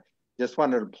 minutes, but just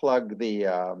wanted to plug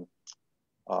the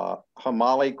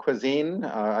Hamali cuisine.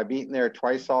 I've eaten there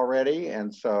twice already.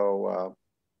 And so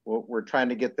we're trying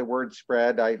to get the word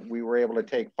spread. We were able to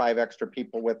take 5 extra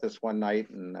people with us one night.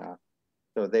 And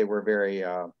so they were very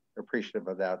appreciative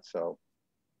of that. So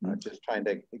just trying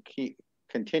to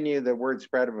continue the word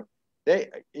spread of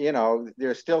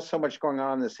there's still so much going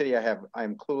on in the city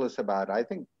I'm clueless about. I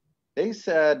think they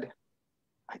said,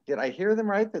 did I hear them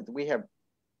right, that we have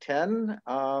 10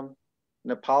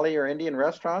 Nepali or Indian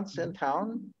restaurants in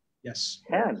town? Yes.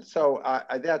 10. So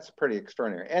that's pretty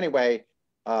extraordinary. Anyway,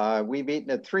 we've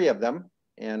eaten at 3 of them,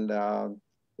 and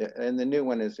the new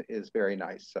one is very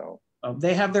nice. So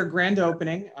they have their grand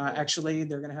opening. Actually,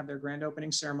 they're going to have their grand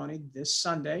opening ceremony this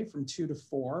Sunday from 2 to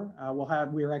 4.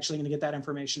 We're actually going to get that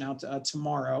information out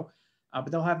tomorrow,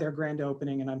 but they'll have their grand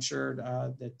opening, and I'm sure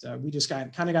that we just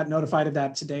got notified of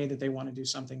that today, that they want to do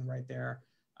something right there.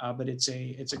 But it's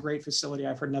a great facility.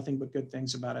 I've heard nothing but good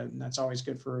things about it, and that's always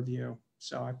good for review.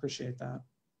 So I appreciate that.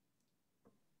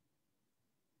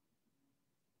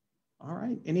 All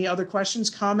right. Any other questions,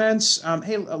 comments?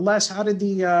 Hey, Les, how did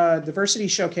the diversity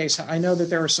showcase? I know that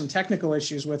there were some technical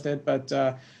issues with it, but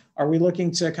are we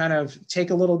looking to kind of take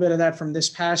a little bit of that from this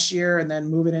past year and then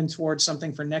move it in towards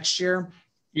something for next year?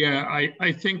 Yeah,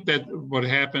 I think that what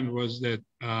happened was that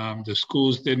the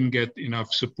schools didn't get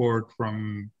enough support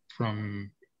from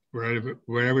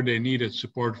wherever they needed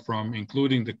support from,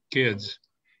 including the kids.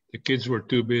 The kids were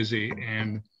too busy,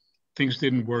 and things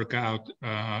didn't work out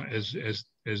as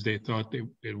they thought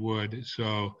it would.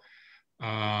 So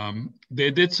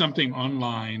they did something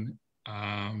online,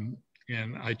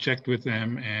 and I checked with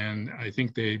them, and I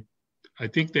think they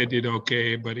did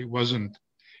okay, but it wasn't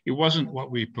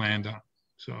what we planned on.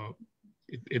 So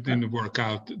it didn't work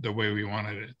out the way we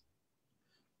wanted it.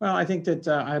 Well, I think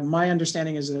that my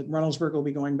understanding is that Reynoldsburg will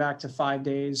be going back to 5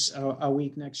 days a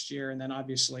week next year, and then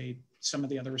obviously some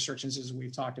of the other restrictions, as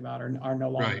we've talked about, are no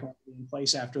longer Right. going to be in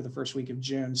place after the first week of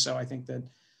June. So I think that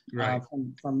Right.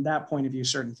 From that point of view,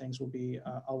 certain things will be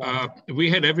a lot. We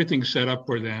had everything set up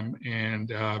for them, and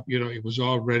it was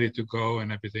all ready to go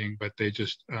and everything, but they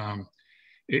just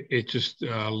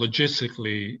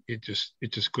logistically they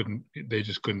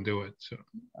just couldn't do it. So.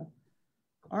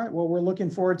 All right. Well, we're looking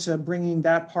forward to bringing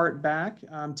that part back.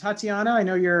 Tatiana, I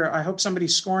know I hope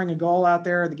somebody's scoring a goal out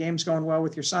there. The game's going well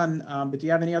with your son. But do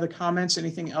you have any other comments?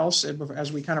 Anything else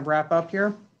as we kind of wrap up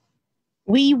here?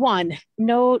 We won.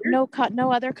 No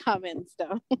other comments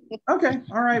though. Okay.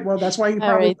 All right. Well, that's why you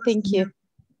probably. All right. Thank you.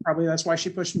 Probably that's why she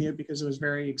pushed mute, because it was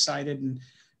very excited, and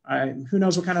who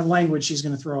knows what kind of language she's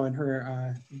going to throw in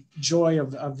her joy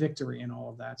of victory and all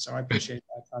of that. So I appreciate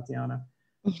that, Tatiana.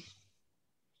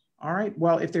 All right.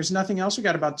 Well, if there's nothing else, we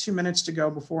got about 2 minutes to go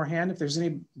beforehand. If there's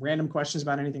any random questions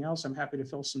about anything else, I'm happy to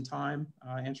fill some time,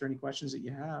 answer any questions that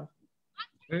you have.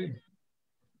 Okay.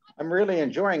 I'm really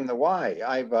enjoying the Y.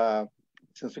 I've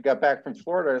since we got back from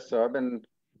Florida, so I've been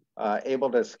able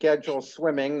to schedule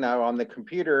swimming. Now on the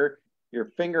computer, your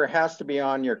finger has to be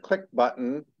on your click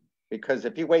button, because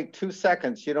if you wait 2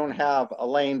 seconds, you don't have a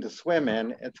lane to swim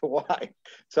in. It's a Y.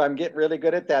 So I'm getting really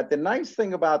good at that. The nice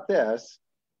thing about this,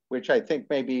 which I think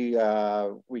maybe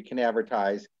we can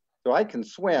advertise, so I can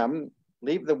swim,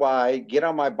 leave the Y, get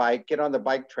on my bike, get on the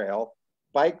bike trail,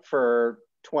 bike for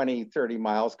 20, 30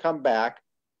 miles, come back,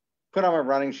 put on my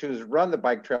running shoes, run the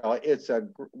bike trail.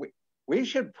 We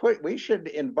should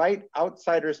invite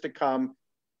outsiders to come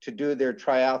to do their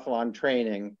triathlon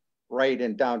training right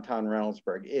in downtown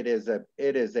Reynoldsburg. It is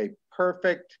a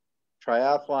perfect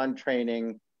triathlon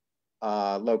training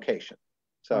location.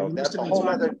 So that's a whole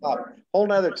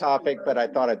other topic, but I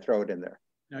thought I'd throw it in there.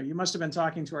 No, you must have been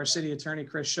talking to our city attorney,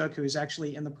 Chris Shook, who is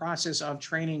actually in the process of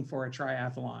training for a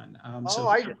triathlon.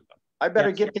 I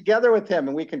better get together with him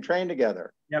and we can train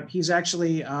together. Yep, he's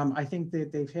actually, I think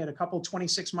that they've hit a couple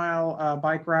 26-mile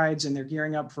bike rides, and they're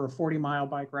gearing up for a 40-mile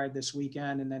bike ride this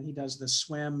weekend. And then he does the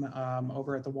swim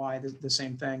over at the Y, the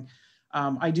same thing.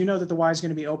 I do know that the Y is going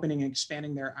to be opening and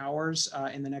expanding their hours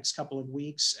in the next couple of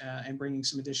weeks and bringing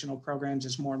some additional programs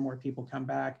as more and more people come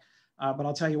back. But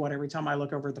I'll tell you what, every time I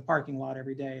look over at the parking lot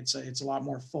every day, it's a lot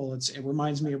more full. It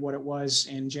reminds me of what it was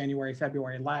in January,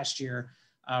 February last year,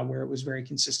 where it was very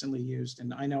consistently used.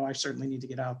 And I know I certainly need to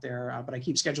get out there, but I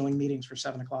keep scheduling meetings for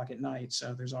 7 o'clock at night.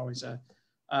 So there's always a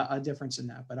difference in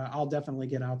that, but I'll definitely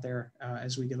get out there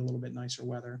as we get a little bit nicer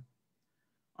weather.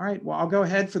 All right, well, I'll go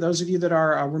ahead. For those of you that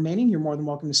are remaining, you're more than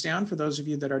welcome to stay on. For those of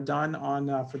you that are done on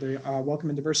for the Welcome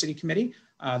and Diversity Committee,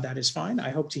 that is fine. I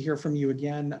hope to hear from you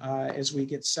again as we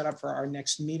get set up for our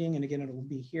next meeting. And again, it will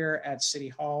be here at City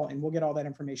Hall, and we'll get all that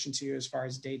information to you as far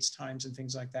as dates, times, and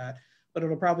things like that. But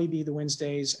it'll probably be the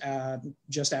Wednesdays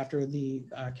just after the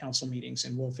council meetings,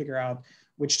 and we'll figure out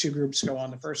which two groups go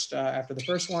on the first after the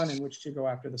first one and which two go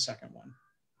after the second one.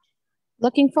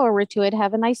 Looking forward to it.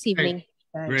 Have a nice evening.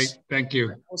 Thanks. Great. Thank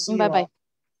you. We'll Bye-bye.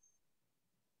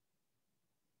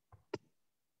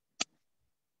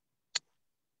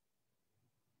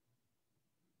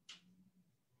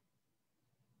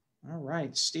 All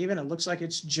right, Stephen, it looks like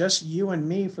it's just you and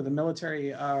me for the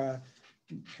military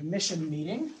commission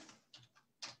meeting.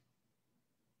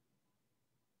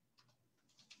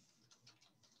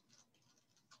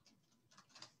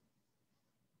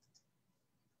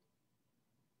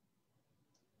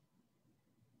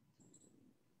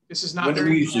 This is not. When do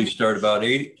we usually start? About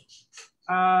 8?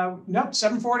 Nope,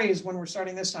 7:40 is when we're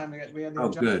starting this time. We had the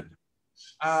good.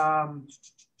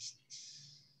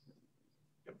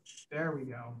 There we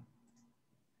go.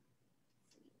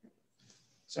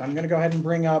 So I'm going to go ahead and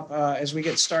bring up as we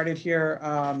get started here.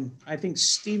 I think,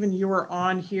 Stephen, you were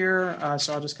on here,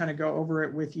 so I'll just kind of go over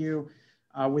it with you.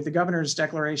 With the governor's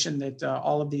declaration that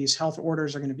all of these health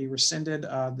orders are going to be rescinded,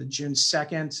 the June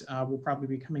 2nd, we'll probably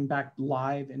be coming back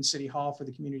live in City Hall for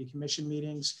the community commission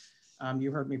meetings.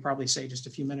 You heard me probably say just a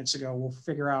few minutes ago, we'll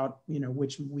figure out,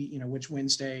 which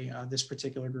Wednesday this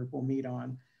particular group will meet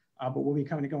on, but we'll be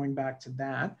going back to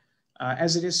that.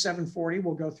 As it is 7:40,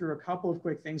 we'll go through a couple of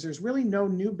quick things. There's really no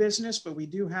new business, but we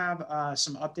do have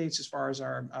some updates as far as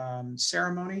our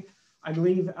ceremony. I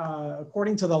believe,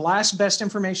 according to the last best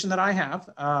information that I have,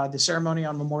 the ceremony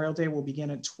on Memorial Day will begin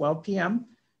at 12 p.m.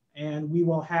 And we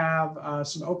will have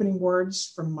some opening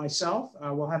words from myself.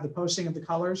 We'll have the posting of the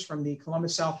colors from the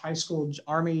Columbus South High School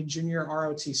Army Junior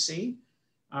ROTC.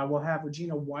 We'll have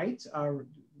Regina White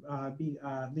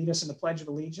lead us in the Pledge of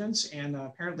Allegiance and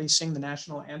apparently sing the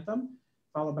national anthem,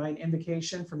 followed by an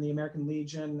invocation from the American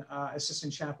Legion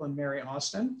Assistant Chaplain Mary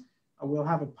Austin. We'll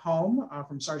have a poem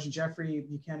from Sergeant Jeffrey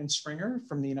Buchanan Springer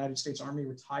from the United States Army,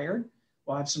 retired.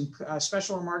 We'll have some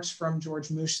special remarks from George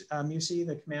Musey,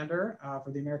 the commander for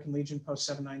the American Legion Post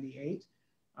 798.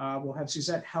 We'll have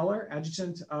Suzette Heller,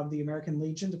 adjutant of the American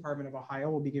Legion, Department of Ohio,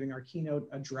 will be giving our keynote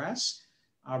address.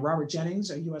 Robert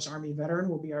Jennings, a U.S. Army veteran,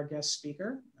 will be our guest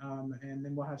speaker. And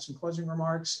then we'll have some closing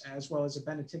remarks, as well as a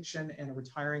benediction and a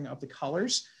retiring of the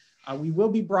colors. We will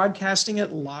be broadcasting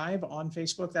it live on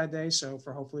Facebook that day, so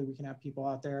hopefully we can have people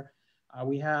out there.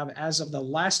 We have, as of the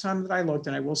last time that I looked,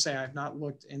 and I will say I have not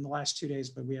looked in the last 2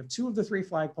 days, but we have 2 of the 3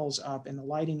 flagpoles up, and the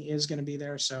lighting is going to be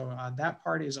there. So that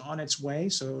part is on its way,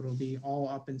 so it'll be all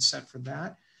up and set for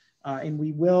that. And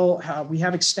we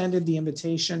have extended the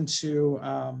invitation to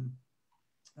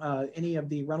any of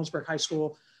the Reynoldsburg High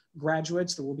School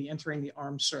graduates that will be entering the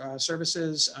armed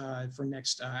services for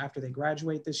next after they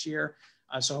graduate this year.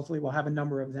 So hopefully we'll have a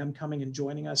number of them coming and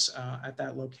joining us at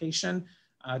that location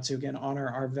to again honor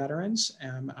our veterans.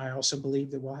 I also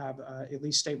believe that we'll have at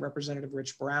least State Representative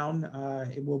Rich Brown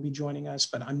it will be joining us,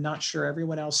 but I'm not sure.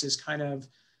 Everyone else is kind of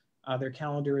their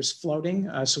calendar is floating,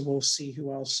 so we'll see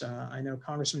who else. I know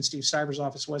Congressman Steve Stiver's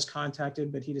office was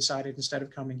contacted, but he decided instead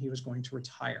of coming, he was going to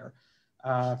retire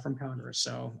from Congress.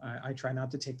 So I try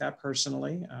not to take that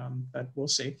personally, but we'll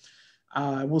see.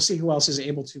 We'll see who else is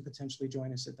able to potentially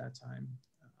join us at that time.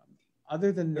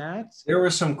 Other than that, there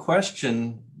was some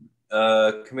question.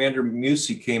 Commander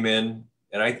Musey came in,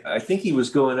 and I think he was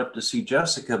going up to see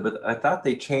Jessica, but I thought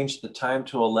they changed the time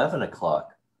to 11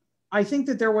 o'clock. I think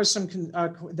that there was some,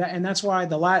 and that's why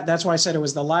that's why I said it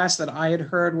was the last that I had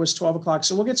heard was 12 o'clock.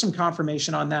 So we'll get some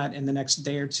confirmation on that in the next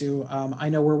day or two. I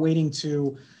know we're waiting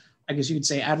to, I guess you could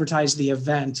say, advertise the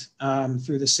event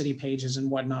through the city pages and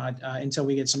whatnot until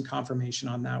we get some confirmation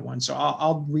on that one. So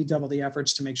I'll redouble the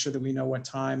efforts to make sure that we know what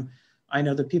time. I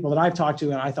know the people that I've talked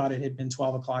to, and I thought it had been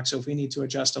 12 o'clock. So if we need to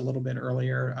adjust a little bit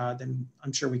earlier, then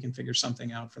I'm sure we can figure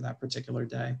something out for that particular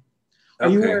day. Are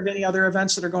you aware of any other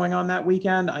events that are going on that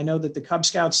weekend? I know that the Cub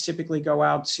Scouts typically go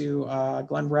out to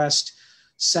Glen Rest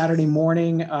Saturday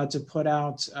morning to put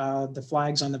out the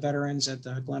flags on the veterans at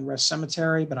the Glen Rest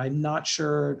Cemetery, but I'm not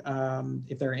sure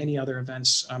if there are any other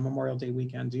events Memorial Day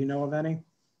weekend. Do you know of any?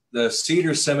 The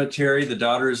Cedar Cemetery, the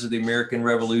Daughters of the American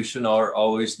Revolution are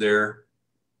always there.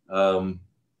 The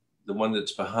one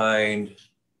that's behind,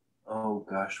 oh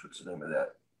gosh, what's the name of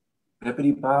that?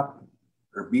 Bippity Bop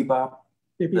or Bebop?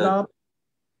 Bippy Bob?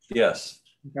 Yes.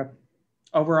 Okay.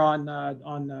 Over on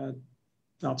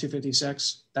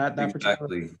 256. That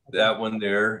exactly. That one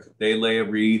there. They lay a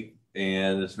wreath,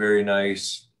 and it's very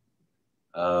nice.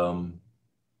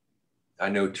 I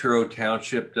know Truro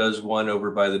Township does one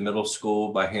over by the middle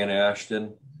school by Hannah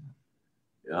Ashton.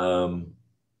 And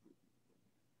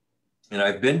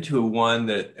I've been to one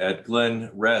that at Glen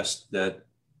Rest that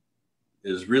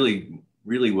is really,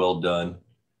 really well done.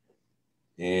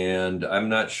 And I'm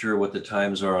not sure what the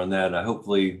times are on that.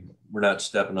 Hopefully we're not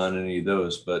stepping on any of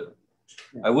those, but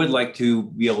I would like to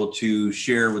be able to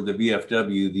share with the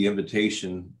VFW the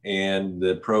invitation and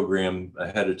the program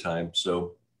ahead of time.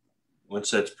 So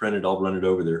once that's printed, I'll run it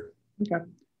over there. Okay.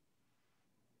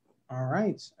 All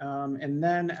right. And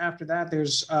then after that,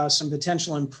 there's some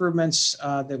potential improvements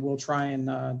that we'll try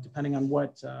and, depending on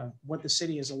what the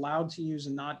city is allowed to use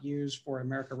and not use for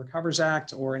America Recovers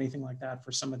Act or anything like that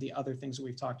for some of the other things that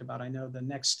we've talked about. I know the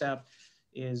next step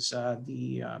is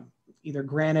the either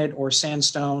granite or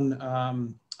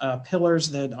sandstone pillars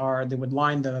that would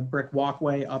line the brick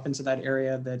walkway up into that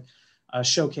area that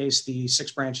showcase the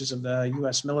 6 branches of the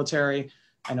U.S. military.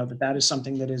 I know that is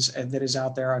something that is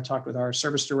out there. I talked with our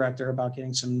service director about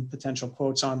getting some potential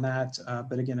quotes on that.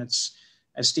 But again, it's,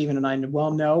 as Stephen and I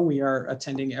well know, we are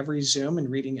attending every Zoom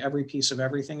and reading every piece of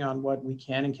everything on what we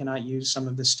can and cannot use some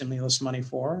of the stimulus money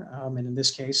for. And in this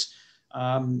case,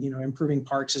 improving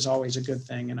parks is always a good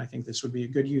thing. And I think this would be a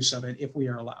good use of it if we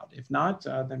are allowed. If not,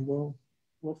 then we'll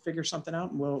figure something out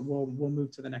and we'll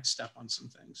move to the next step on some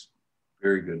things.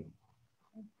 Very good.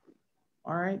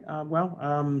 All right.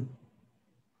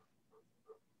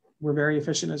 We're very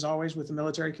efficient as always with the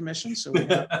Military Commission. So we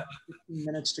have 15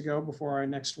 minutes to go before our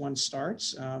next one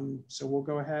starts. So we'll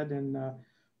go ahead and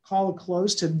call a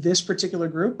close to this particular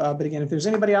group. But again, if there's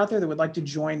anybody out there that would like to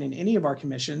join in any of our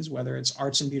commissions, whether it's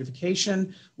Arts and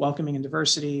Beautification, Welcoming and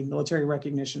Diversity, Military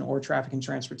Recognition, or Traffic and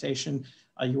Transportation,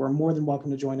 you are more than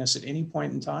welcome to join us at any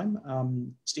point in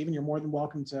time. Stephen, you're more than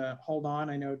welcome to hold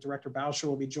on. I know Director Bauscher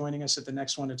will be joining us at the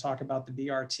next one to talk about the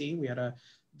BRT. We had a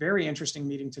very interesting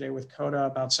meeting today with CODA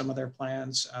about some of their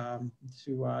plans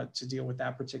to deal with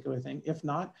that particular thing. If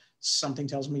not, something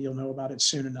tells me you'll know about it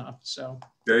soon enough. So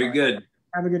very good.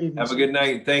 Have a good evening. Have a good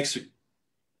night. Thanks.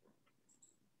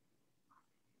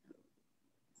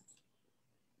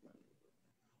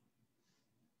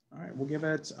 All right, we'll give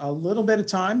it a little bit of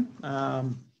time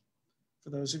for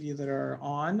those of you that are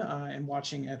on and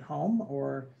watching at home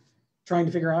or trying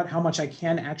to figure out how much I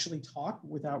can actually talk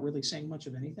without really saying much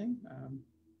of anything.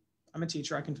 I'm a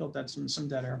teacher, I can fill that some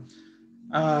dead air.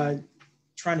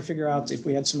 Trying to figure out if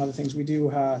we had some other things. We do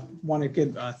want to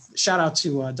give a shout out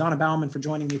to Donna Bauman for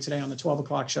joining me today on the 12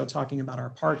 o'clock show, talking about our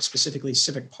park, specifically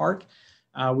Civic Park.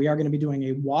 We are going to be doing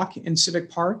a walk in Civic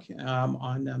Park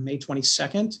on May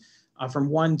 22nd from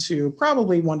 1 to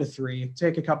probably 1 to 3.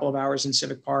 Take a couple of hours in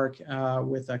Civic Park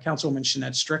with Councilwoman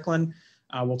Shanette Strickland.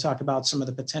 We'll talk about some of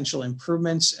the potential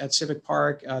improvements at Civic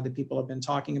Park that people have been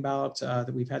talking about,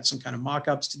 that we've had some kind of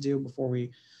mock-ups to do before we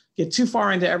get too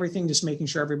far into everything, just making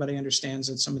sure everybody understands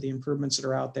that some of the improvements that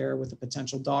are out there with the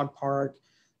potential dog park,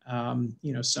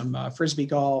 some Frisbee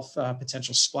golf,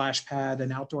 potential splash pad,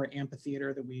 an outdoor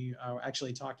amphitheater that we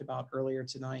actually talked about earlier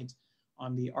tonight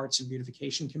on the Arts and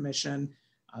Beautification Commission.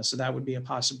 So that would be a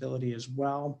possibility as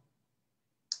well.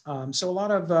 So a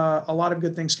lot of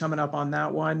good things coming up on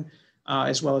that one.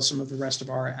 As well as some of the rest of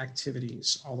our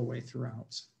activities all the way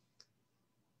throughout.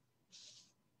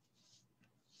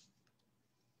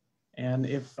 And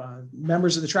if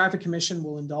members of the Traffic Commission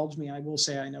will indulge me, I will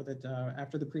say I know that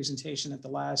after the presentation at the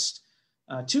last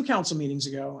 2 council meetings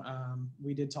ago,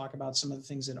 we did talk about some of the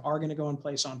things that are going to go in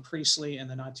place on Priestley in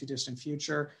the not too distant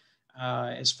future,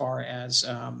 as far as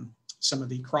some of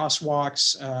the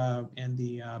crosswalks and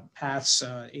the paths,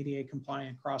 ADA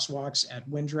compliant crosswalks at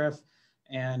Windriff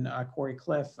and Quarry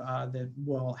Cliff that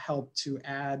will help to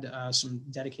add some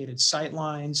dedicated sight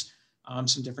lines,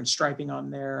 some different striping on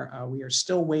there. We are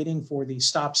still waiting for the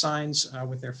stop signs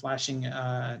with their flashing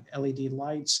LED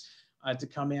lights to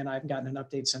come in. I haven't gotten an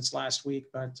update since last week,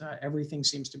 but everything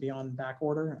seems to be on back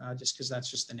order just because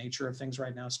that's just the nature of things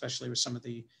right now, especially with some of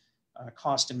the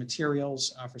cost and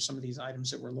materials for some of these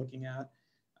items that we're looking at.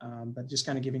 But just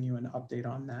kind of giving you an update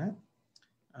on that.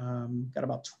 Got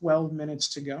about 12 minutes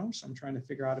to go, so I'm trying to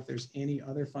figure out if there's any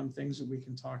other fun things that we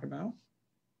can talk about.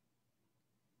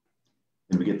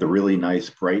 Did we get the really nice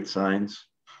bright signs?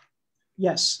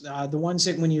 Yes, the ones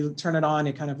that when you turn it on,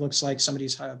 it kind of looks like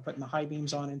somebody's putting the high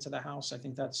beams on into the house. I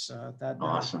think that's that.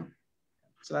 Awesome.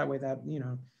 So that way that,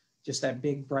 just that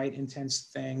big, bright, intense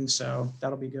thing. So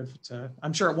that'll be good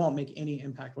I'm sure it won't make any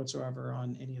impact whatsoever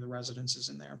on any of the residences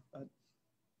in there, but.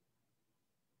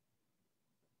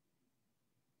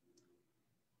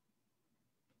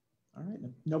 All right,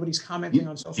 nobody's commenting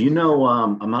on social. Do you know,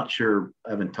 I'm not sure, I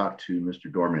haven't talked to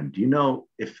Mr. Dorman. Do you know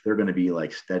if they're going to be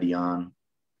like steady on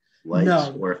lights,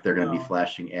 No, or if they're going to no. be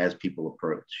flashing as people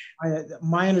approach.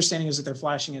 My understanding is that they're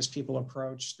flashing as people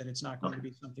approach, that it's not going Okay. to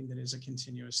be something that is a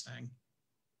continuous thing.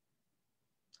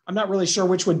 I'm not really sure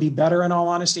which would be better, in all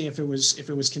honesty. If it was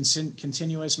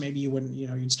continuous, maybe you wouldn't,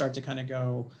 you'd start to kind of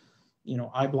go,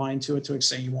 eye blind to it, to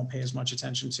say you won't pay as much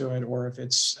attention to it. Or if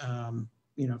it's,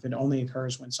 if it only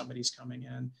occurs when somebody's coming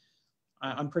in.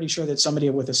 I'm pretty sure that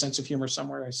somebody with a sense of humor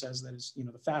somewhere says that is,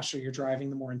 the faster you're driving,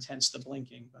 the more intense the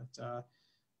blinking. But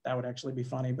that would actually be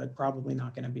funny, but probably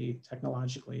not going to be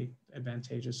technologically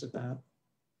advantageous at that.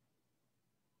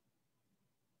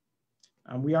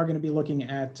 We are going to be looking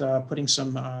at putting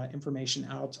some information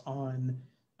out on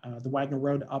the Wagner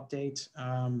Road update.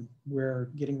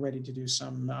 We're getting ready to do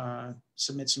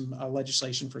submit some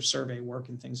legislation for survey work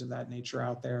and things of that nature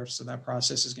out there. So that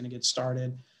process is going to get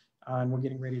started. And we're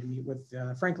getting ready to meet with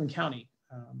Franklin County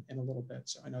in a little bit.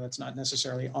 So I know that's not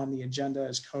necessarily on the agenda,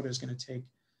 as COTA is going to take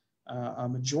a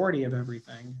majority of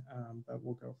everything, but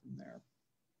we'll go from there.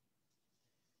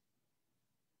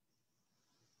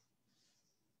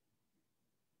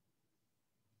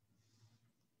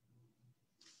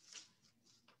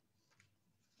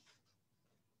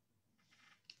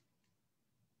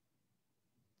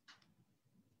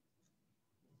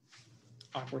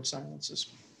 Awkward silences.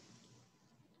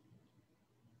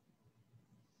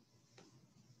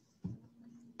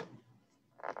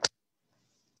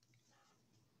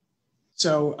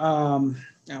 So I'll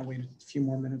wait a few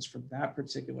more minutes for that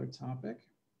particular topic.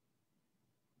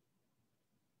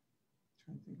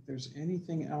 I'm trying to think if there's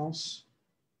anything else.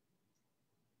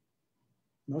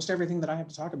 Most everything that I have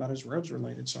to talk about is roads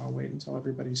related, so I'll wait until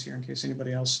everybody's here in case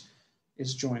anybody else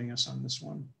is joining us on this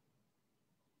one.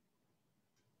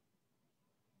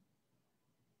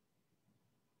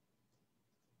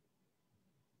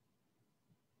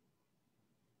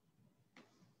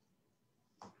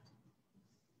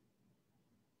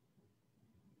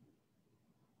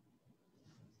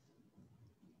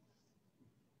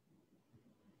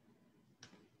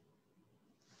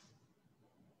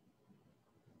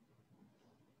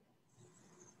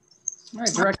 All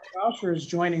right, Director Boucher is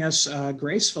joining us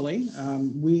gracefully.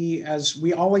 As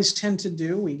we always tend to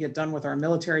do, we get done with our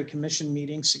military commission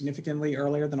meeting significantly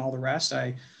earlier than all the rest.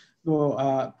 I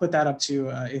will put that up to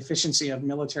efficiency of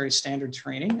military standard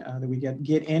training, that we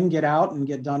get in, get out, and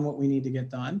get done what we need to get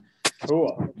done.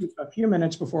 Cool. A few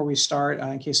minutes before we start,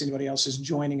 in case anybody else is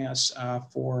joining us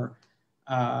for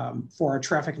our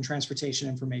traffic and transportation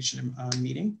information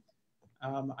meeting.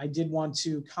 I did want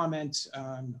to comment,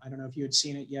 I don't know if you had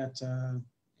seen it yet,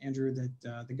 Andrew,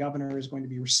 that the governor is going to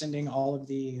be rescinding all of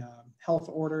the health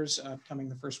orders coming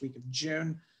the first week of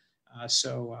June.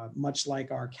 So much like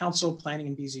our council planning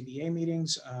and BZBA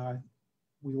meetings,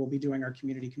 we will be doing our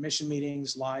community commission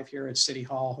meetings live here at City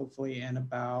Hall, hopefully in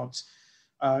about,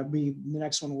 the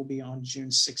next one will be on June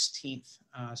 16th.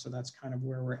 So that's kind of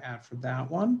where we're at for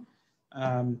that one.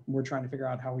 We're trying to figure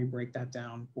out how we break that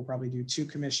down. We'll probably do two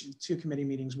committee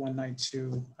meetings one night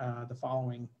to the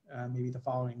following,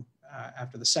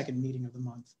 after the second meeting of the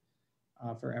month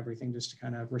for everything, just to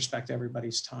kind of respect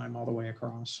everybody's time all the way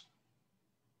across.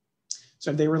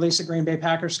 So have they released a Green Bay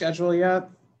Packers schedule yet?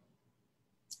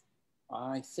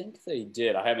 I think they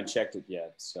did. I haven't checked it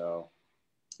yet. So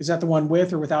is that the one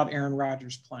with or without Aaron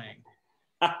Rodgers playing?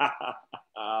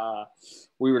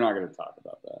 We were not going to talk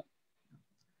about that.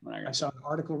 I saw an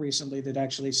article recently that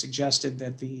actually suggested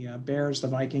that the Bears, the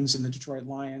Vikings, and the Detroit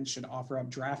Lions should offer up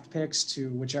draft picks to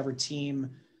whichever team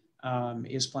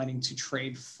is planning to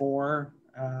trade for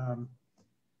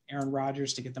Aaron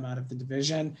Rodgers to get them out of the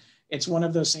division. It's one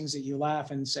of those things that you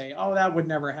laugh and say, oh, that would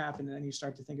never happen. And then you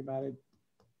start to think about it.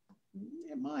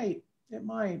 It might.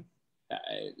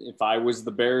 If I was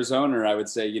the Bears owner, I would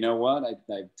say, you know what?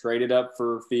 I traded up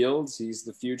for Fields. He's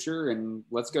the future. And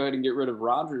let's go ahead and get rid of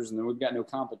Rodgers. And then we've got no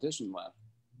competition left.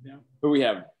 Yeah. But we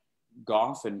have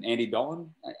Goff and Andy Dalton.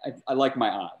 I like my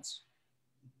odds.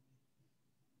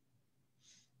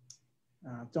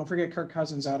 Don't forget Kirk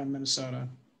Cousins out in Minnesota.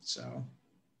 So.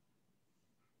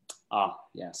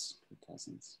 Yes, Kirk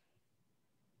Cousins.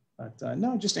 But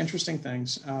no, just interesting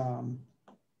things.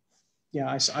 Yeah,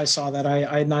 I saw that.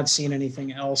 I had not seen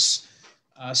anything else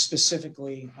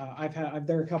specifically.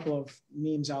 There are a couple of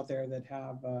memes out there that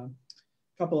have a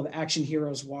couple of action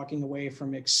heroes walking away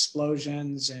from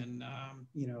explosions and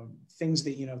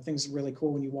things really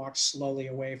cool when you walk slowly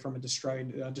away from a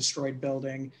destroyed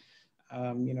building.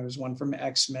 There's one from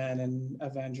X-Men and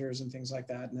Avengers and things like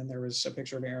that. And then there was a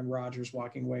picture of Aaron Rodgers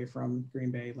walking away from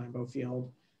Green Bay Lambeau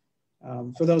Field.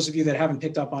 For those of you that haven't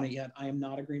picked up on it yet, I am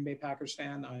not a Green Bay Packers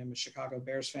fan. I am a Chicago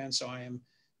Bears fan. So I am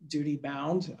duty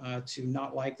bound to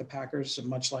not like the Packers,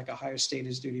 much like Ohio State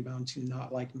is duty bound to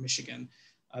not like Michigan.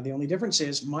 The only difference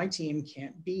is my team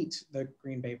can't beat the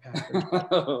Green Bay Packers.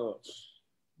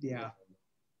 Yeah,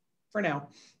 for now.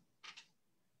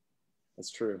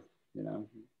 That's true. You know,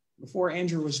 before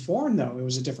Andrew was born, though, it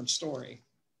was a different story.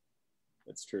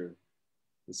 That's true.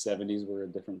 The 70s were a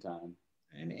different time,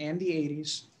 and the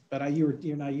 80s. But you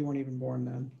weren't even born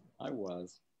then. I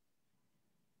was,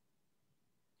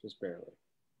 just barely.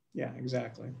 Yeah,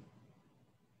 exactly. Of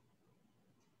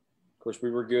course,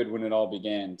 we were good when it all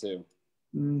began, too.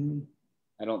 Mm-hmm.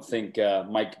 I don't think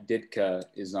Mike Ditka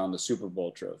is on the Super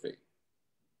Bowl trophy.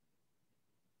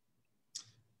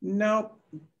 No,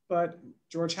 but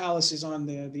George Halas is on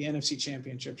the NFC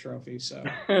Championship trophy. So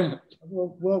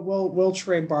we'll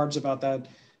trade barbs about that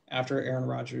after Aaron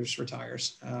Rodgers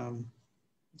retires.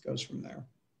 It goes from there.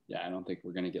 Yeah, I don't think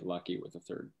we're going to get lucky with a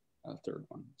third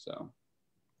one. So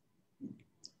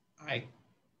I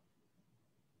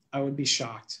would be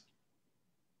shocked.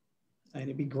 And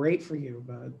it'd be great for you,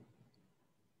 but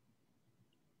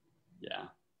yeah,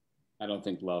 I don't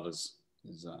think Love is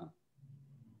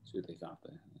who they thought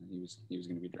that he was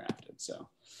going to be drafted. So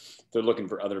if they're looking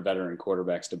for other veteran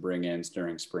quarterbacks to bring in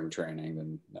during spring training,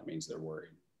 then that means they're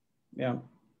worried. Yeah.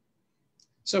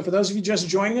 So for those of you just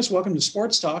joining us, welcome to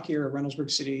Sports Talk here at Reynoldsburg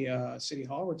City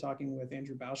Hall. We're talking with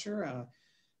Andrew Bowsher,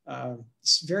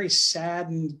 very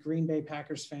saddened Green Bay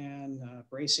Packers fan,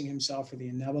 bracing himself for the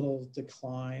inevitable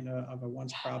decline of a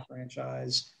once proud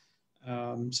franchise.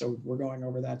 So we're going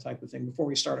over that type of thing before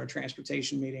we start our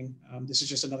transportation meeting. This is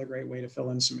just another great way to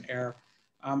fill in some air.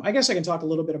 I guess I can talk a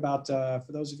little bit about, for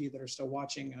those of you that are still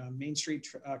watching, Main Street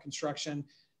construction.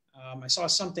 I saw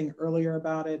something earlier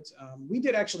about it. We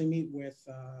did actually meet with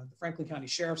the Franklin County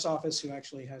Sheriff's Office, who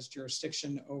actually has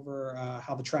jurisdiction over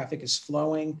how the traffic is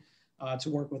flowing, to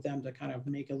work with them to kind of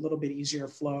make a little bit easier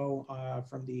flow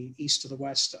from the east to the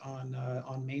west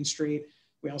on Main Street.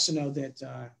 We also know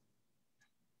that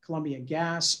Columbia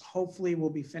Gas hopefully will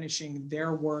be finishing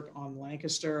their work on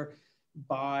Lancaster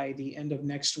by the end of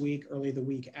next week, early the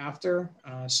week after.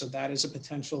 So that is a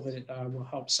potential that it will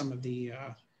help some of the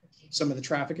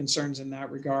traffic concerns in that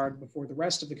regard before the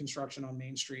rest of the construction on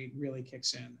Main Street really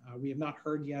kicks in. We have not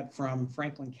heard yet from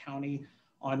Franklin County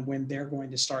on when they're going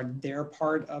to start their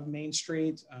part of Main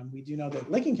Street. We do know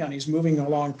that Lincoln County is moving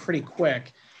along pretty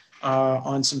quick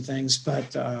on some things,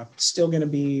 but still going to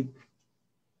be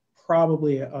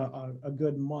probably a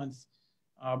good month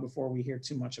before we hear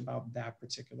too much about that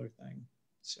particular thing.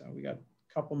 So we got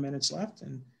a couple minutes left,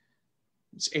 and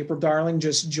it's April Darling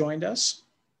just joined us.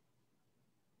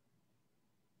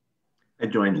 I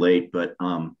joined late, but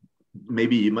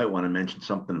maybe you might want to mention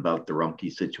something about the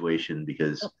Rumpke situation,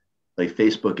 because like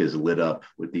Facebook is lit up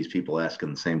with these people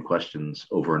asking the same questions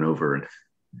over and over.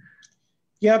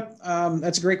 Yep,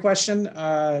 that's a great question.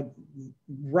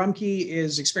 Rumpke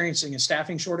is experiencing a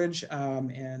staffing shortage,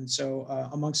 and so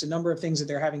amongst a number of things that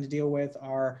they're having to deal with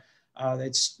are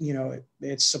it's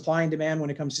supply and demand when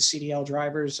it comes to CDL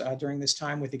drivers during this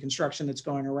time with the construction that's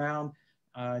going around.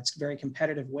 It's very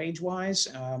competitive wage-wise,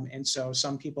 and so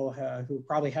some people who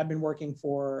probably have been working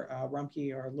for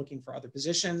Rumpke are looking for other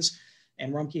positions,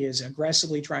 and Rumpke is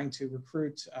aggressively trying to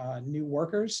recruit new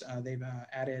workers. They've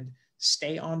added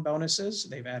stay-on bonuses.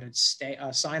 They've added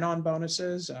sign-on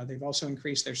bonuses. They've also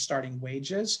increased their starting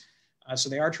wages. So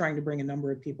they are trying to bring a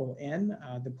number of people in.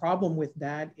 The problem with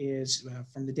that is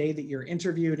from the day that you're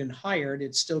interviewed and hired,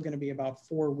 it's still going to be about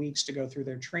 4 weeks to go through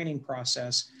their training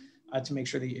process to make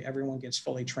sure that everyone gets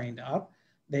fully trained up.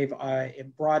 They've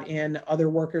brought in other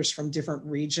workers from different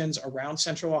regions around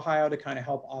Central Ohio to kind of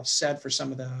help offset for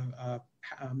some of the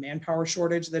manpower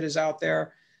shortage that is out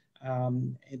there.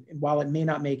 While it may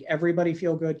not make everybody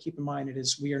feel good, keep in mind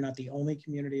we are not the only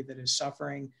community that is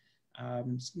suffering.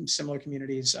 Similar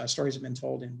communities, stories have been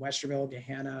told in Westerville,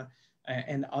 Gahanna,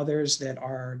 and others that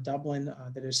are Dublin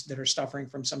that are suffering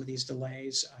from some of these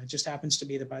delays. It just happens to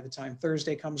be that by the time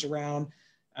Thursday comes around,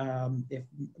 if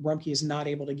Rumpke is not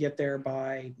able to get there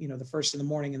by the first in the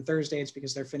morning and Thursday, it's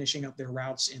because they're finishing up their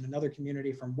routes in another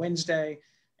community from Wednesday.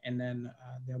 And then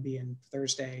they'll be in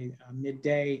Thursday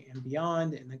midday and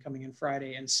beyond, and then coming in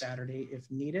Friday and Saturday if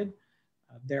needed.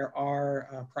 There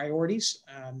are priorities.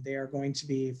 They are going to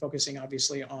be focusing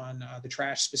obviously on the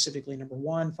trash, specifically number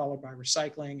one, followed by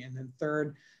recycling. And then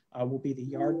third will be the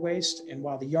yard waste. And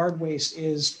while the yard waste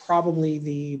is probably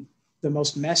the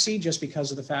most messy, just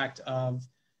because of the fact of,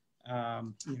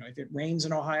 if it rains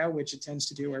in Ohio, which it tends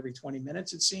to do every 20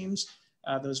 minutes, it seems,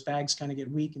 those bags kind of get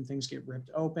weak and things get ripped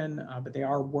open, but they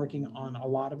are working on a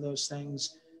lot of those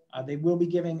things. They will be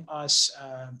giving us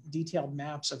detailed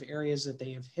maps of areas that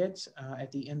they have hit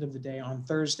at the end of the day on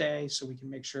Thursday, so we can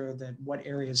make sure that what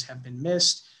areas have been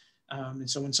missed. And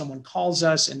so when someone calls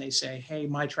us and they say, hey,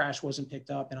 my trash wasn't picked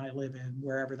up and I live in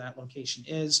wherever that location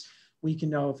is, we can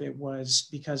know if it was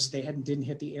because they didn't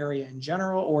hit the area in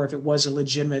general, or if it was a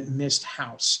legitimate missed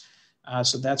house.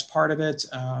 So that's part of it.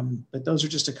 But those are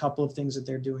just a couple of things that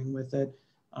they're doing with it.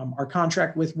 Our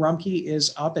contract with Rumpke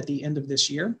is up at the end of this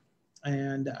year.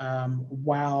 And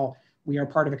while we are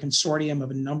part of a consortium of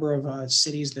a number of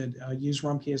cities that use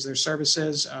Rumpke as their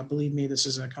services, believe me, this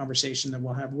is a conversation that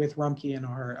we'll have with Rumpke and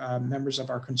our members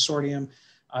of our consortium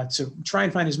to try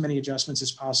and find as many adjustments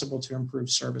as possible to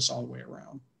improve service all the way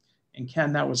around. And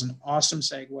Ken, that was an awesome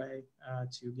segue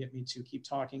to get me to keep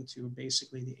talking to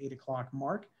basically the 8 o'clock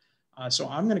mark. So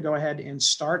I'm going to go ahead and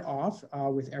start off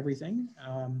with everything.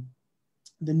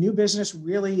 The new business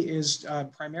really is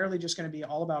primarily just going to be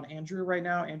all about Andrew right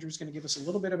now. Andrew's going to give us a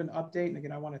little bit of an update. And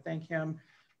again, I want to thank him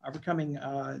for coming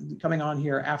on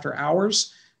here after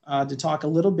hours to talk a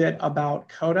little bit about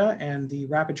COTA and the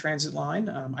rapid transit line.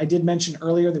 I did mention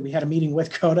earlier that we had a meeting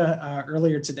with COTA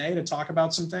earlier today to talk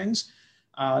about some things.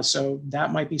 So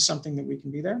that might be something that we can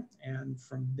be there. And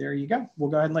from there you go. We'll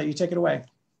go ahead and let you take it away.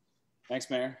 Thanks,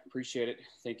 Mayor. Appreciate it.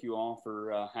 Thank you all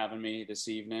for having me this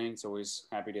evening. It's always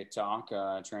happy to talk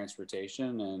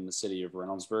transportation in the city of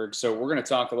Reynoldsburg. So we're going to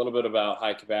talk a little bit about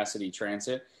high capacity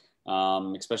transit,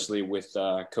 especially with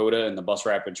COTA and the bus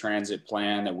rapid transit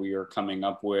plan that we are coming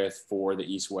up with for the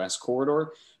east-west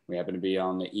corridor. We happen to be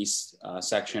on the east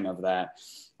section of that.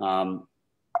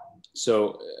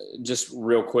 So just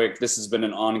real quick, this has been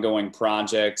an ongoing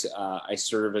project. I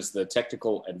serve as the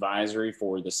technical advisory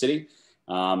for the city.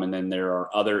 And then there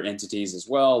are other entities as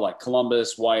well, like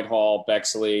Columbus, Whitehall,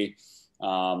 Bexley,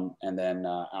 and then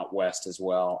out west as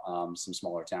well, some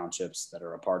smaller townships that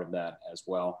are a part of that as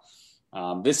well.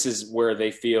 This is where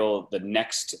they feel the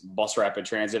next bus rapid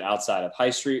transit outside of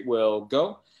High Street will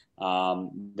go.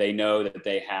 They know that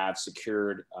they have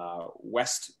secured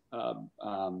West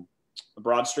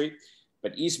Broad Street,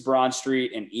 but East Broad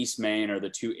Street and East Main are the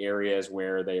two areas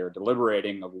where they are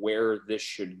deliberating of where this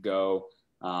should go.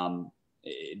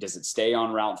 Does it stay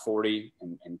on Route 40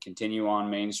 and continue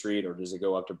on Main Street, or does it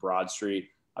go up to Broad Street?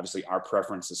 Obviously, our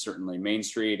preference is certainly Main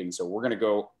Street. And so we're going to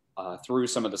go through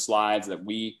some of the slides that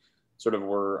we sort of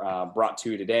were brought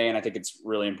to today. And I think it's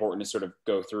really important to sort of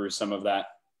go through some of that.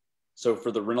 So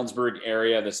for the Reynoldsburg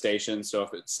area, the station, so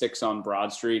if it sticks on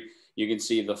Broad Street, you can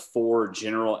see the 4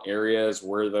 general areas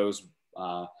where those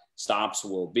stops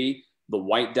will be. The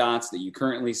white dots that you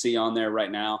currently see on there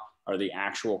right now are the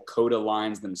actual COTA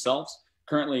lines themselves.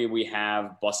 Currently, we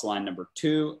have bus line number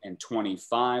 2 and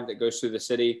 25 that goes through the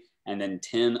city, and then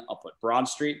 10 up at Broad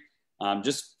Street.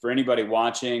 Just for anybody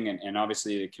watching, and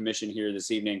obviously the commission here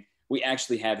this evening, we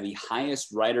actually have the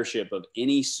highest ridership of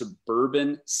any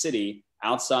suburban city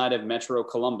outside of Metro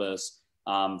Columbus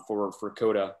for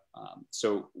COTA.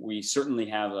 So we certainly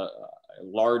have a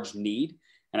large need.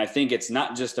 And I think it's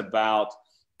not just about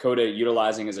COTA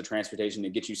utilizing as a transportation to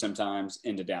get you sometimes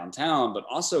into downtown, but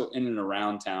also in and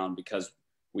around town, because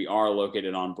we are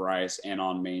located on Bryce and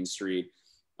on Main Street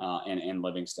and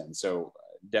Livingston. So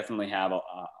definitely have a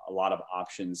lot of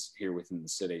options here within the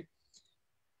city.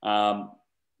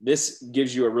 This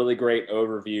gives you a really great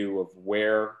overview of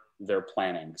where they're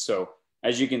planning. So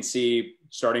as you can see,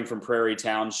 starting from Prairie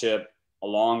Township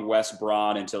along West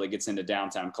Broad until it gets into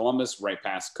downtown Columbus, right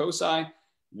past COSI,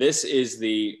 this is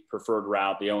the preferred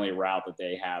route, the only route that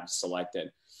they have selected.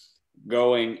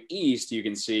 Going east, you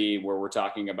can see where we're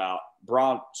talking about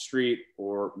Broad Street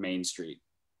or Main Street.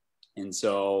 And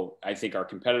so I think our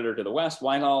competitor to the west,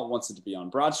 Whitehall, wants it to be on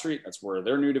Broad Street. That's where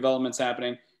their new development's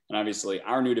happening. And obviously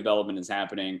our new development is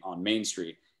happening on Main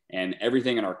Street. And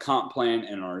everything in our comp plan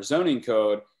and our zoning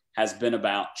code has been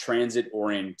about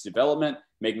transit-oriented development,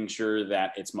 making sure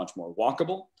that it's much more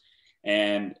walkable.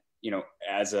 And you know,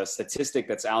 as a statistic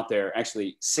that's out there,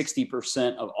 actually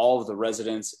 60% of all of the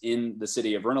residents in the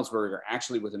city of Reynoldsburg are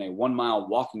actually within a 1 mile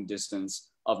walking distance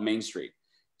of Main Street.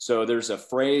 So there's a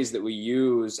phrase that we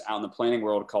use out in the planning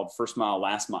world called first mile,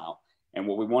 last mile. And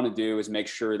what we want to do is make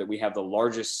sure that we have the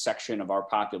largest section of our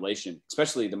population,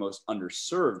 especially the most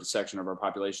underserved section of our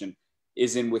population,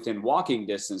 is within walking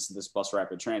distance of this bus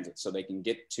rapid transit, so they can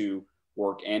get to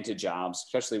work and to jobs,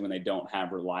 especially when they don't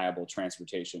have reliable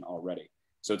transportation already.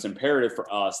 So it's imperative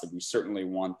for us that we certainly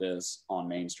want this on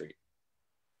Main Street.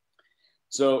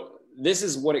 So this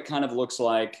is what it kind of looks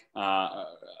like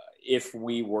if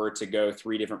we were to go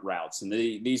 3 different routes. And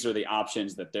these are the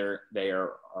options that they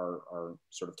are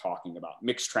sort of talking about.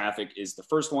 Mixed traffic is the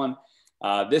first one.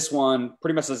 This one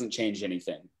pretty much doesn't change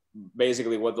anything.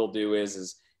 basically what they'll do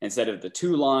is instead of the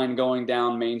 2 line going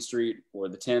down Main Street or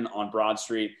the 10 on Broad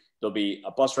Street, there'll be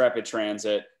a bus rapid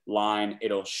transit line.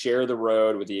 It'll share the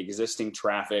road with the existing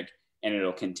traffic, and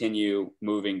it'll continue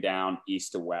moving down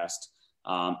east to west,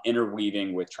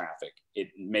 interweaving with traffic. It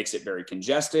makes it very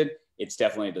congested. It's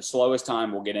definitely the slowest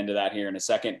time. We'll get into that here in a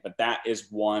second, but that is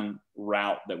one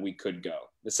route that we could go.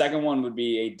 The second one would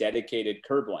be a dedicated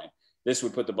curb lane. This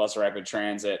would put the bus rapid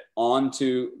transit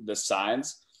onto the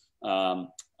sides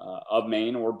of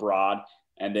Main or Broad,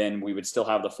 and then we would still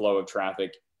have the flow of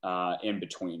traffic in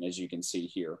between, as you can see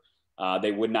here.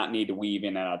 They would not need to weave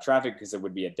in and out of traffic because it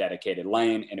would be a dedicated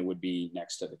lane and it would be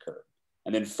next to the curb.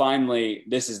 And then finally,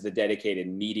 this is the dedicated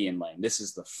median lane. This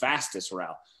is the fastest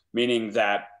route, meaning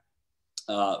that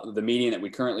the median that we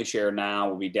currently share now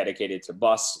will be dedicated to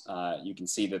bus. You can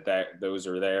see that those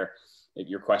are there. If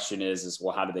your question is,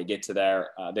 well, how do they get to there?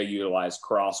 They utilize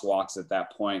crosswalks at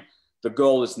that point. The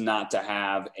goal is not to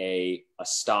have a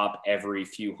stop every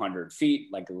few hundred feet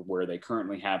like where they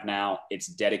currently have now. It's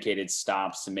dedicated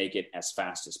stops to make it as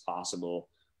fast as possible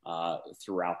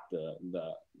throughout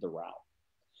the route.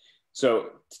 So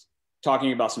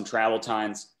talking about some travel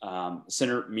times,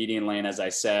 center median lane, as I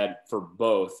said, for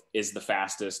both is the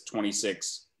fastest,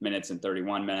 26 minutes and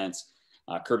 31 minutes.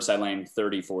 Curbside lane,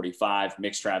 30, 45,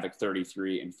 mixed traffic,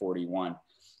 33 and 41.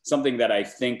 Something that I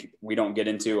think we don't get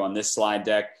into on this slide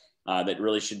deck that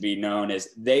really should be known is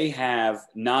they have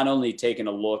not only taken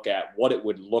a look at what it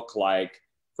would look like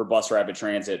for bus rapid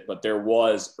transit, but there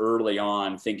was early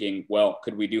on thinking, well,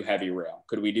 could we do heavy rail?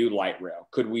 Could we do light rail?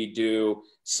 Could we do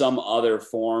some other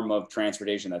form of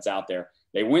transportation that's out there?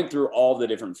 They went through all the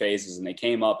different phases and they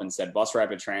came up and said bus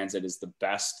rapid transit is the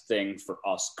best thing for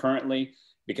us currently,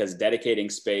 because dedicating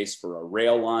space for a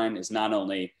rail line is not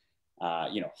only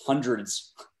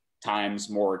hundreds times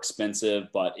more expensive,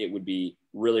 but it would be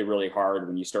really, really hard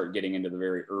when you start getting into the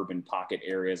very urban pocket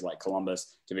areas like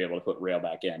Columbus to be able to put rail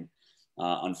back in.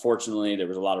 Unfortunately, there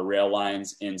was a lot of rail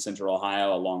lines in Central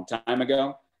Ohio a long time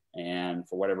ago, and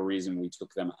for whatever reason, we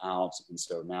took them out. And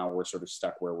so now we're sort of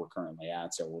stuck where we're currently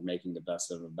at. So we're making the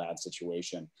best of a bad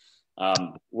situation.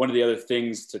 One of the other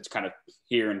things to kind of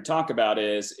hear and talk about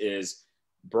is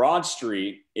Broad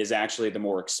Street is actually the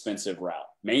more expensive route.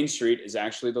 Main Street is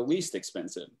actually the least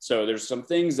expensive. So there's some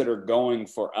things that are going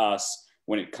for us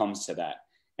when it comes to that.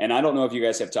 And I don't know if you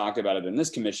guys have talked about it in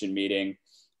this commission meeting,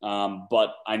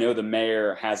 but I know the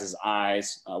mayor has his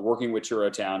eyes working with Truro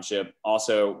Township,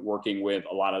 also working with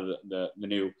a lot of the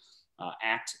new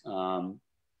act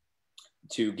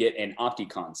to get an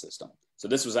Opticon system. So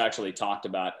this was actually talked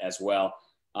about as well.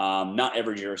 Not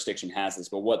every jurisdiction has this,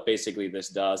 but what basically this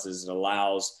does is it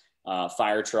allows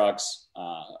fire trucks,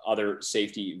 other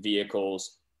safety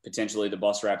vehicles, potentially the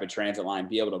bus rapid transit line,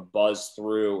 be able to buzz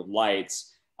through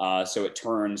lights so it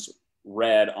turns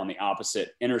red on the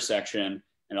opposite intersection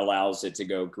and allows it to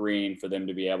go green for them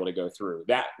to be able to go through.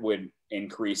 That would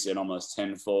increase it almost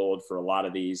tenfold for a lot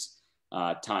of these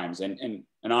times. And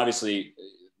obviously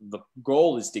the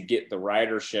goal is to get the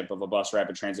ridership of a bus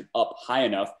rapid transit up high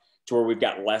enough to where we've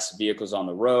got less vehicles on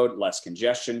the road, less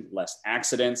congestion, less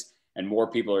accidents, and more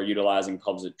people are utilizing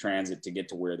public transit to get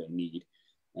to where they need.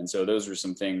 And so those are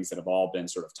some things that have all been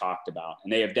sort of talked about.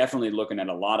 And they have definitely looking at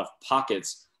a lot of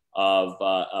pockets of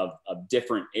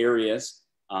different areas.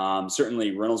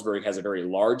 Certainly Reynoldsburg has a very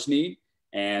large need,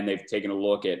 and they've taken a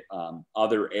look at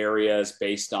other areas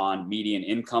based on median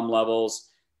income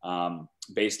levels,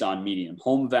 based on median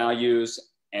home values.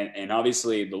 And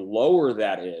obviously the lower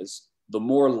that is, the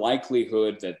more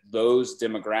likelihood that those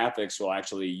demographics will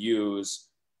actually use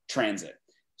transit.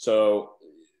 So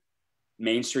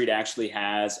Main Street actually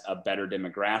has a better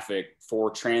demographic for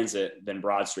transit than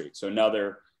Broad Street. So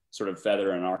another sort of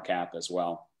feather in our cap as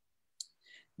well.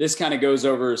 This kind of goes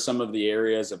over some of the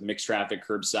areas of mixed traffic,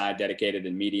 curbside, dedicated,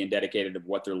 and median dedicated of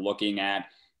what they're looking at.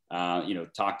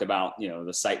 Talked about,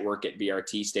 the site work at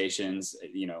BRT stations,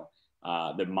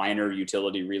 the minor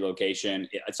utility relocation.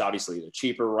 It's obviously the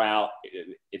cheaper route.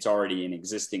 It's already in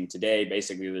existing today.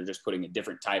 Basically, they're just putting a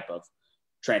different type of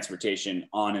transportation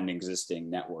on an existing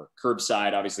network.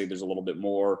 Curbside, obviously, there's a little bit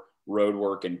more road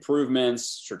work improvements,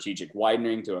 strategic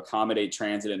widening to accommodate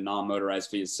transit and non-motorized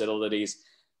facilities.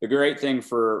 The great thing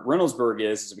for Reynoldsburg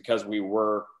is because we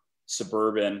were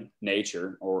suburban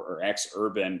nature or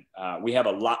ex-urban, we have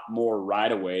a lot more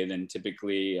right-of-way than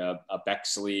typically a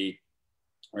Bexley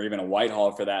or even a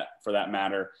Whitehall for that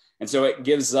matter. And so it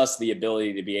gives us the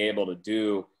ability to be able to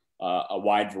do a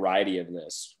wide variety of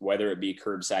this, whether it be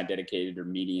curbside dedicated or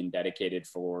median dedicated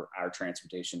for our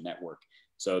transportation network.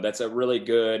 So that's a really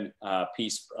good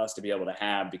piece for us to be able to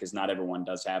have, because not everyone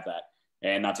does have that.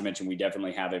 And not to mention, we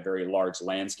definitely have a very large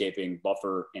landscaping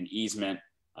buffer and easement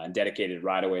and dedicated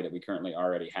right-of-way that we currently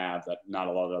already have that not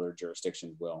a lot of other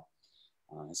jurisdictions will.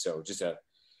 So just a,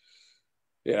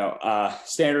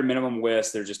 standard minimum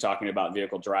widths, they're just talking about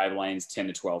vehicle drive lanes, 10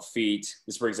 to 12 feet.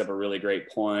 This brings up a really great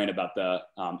point about the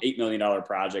 $8 million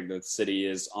project that the city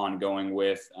is ongoing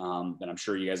with, that I'm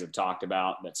sure you guys have talked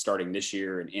about, that's starting this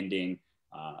year and ending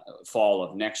fall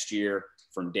of next year,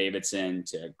 from Davidson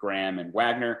to Graham and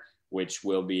Wagner, which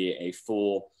will be a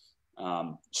full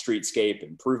streetscape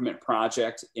improvement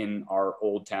project in our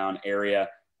Old Town area.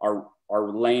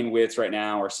 Our lane widths right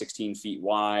now are 16 feet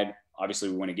wide. Obviously,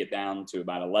 we want to get down to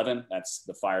about 11. That's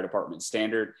the fire department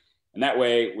standard. And that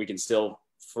way we can still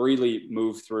freely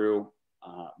move through,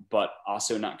 but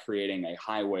also not creating a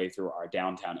highway through our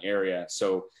downtown area.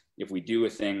 So if we do a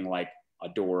thing like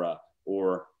Adora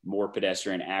or more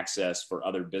pedestrian access for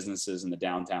other businesses in the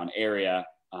downtown area,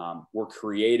 we're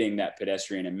creating that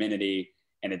pedestrian amenity,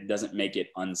 and it doesn't make it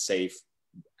unsafe.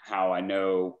 How I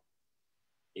know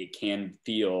it can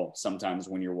feel sometimes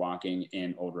when you're walking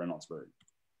in Old Reynoldsburg.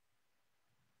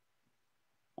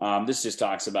 This just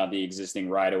talks about the existing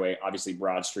right-of-way. Obviously,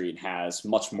 Broad Street has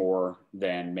much more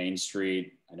than Main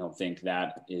Street. I don't think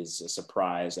that is a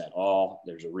surprise at all.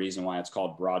 There's a reason why it's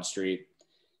called Broad Street.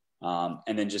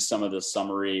 And then just some of the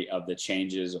summary of the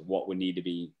changes of what would need to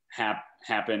be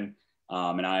happen.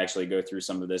 And I actually go through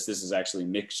some of this. This is actually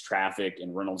mixed traffic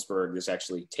in Reynoldsburg. This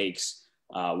actually takes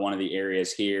one of the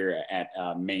areas here at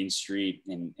Main Street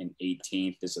in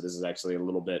 18th. So this is actually a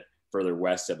little bit further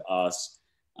west of us.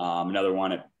 Another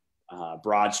one at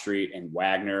Broad Street and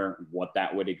Wagner, what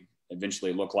that would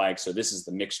eventually look like. So this is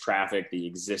the mixed traffic, the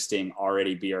existing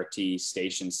already BRT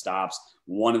station stops.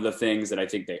 One of the things that I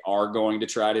think they are going to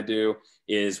try to do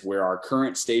is where our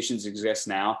current stations exist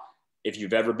now. If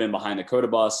you've ever been behind the COTA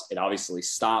bus, it obviously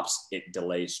stops, it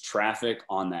delays traffic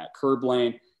on that curb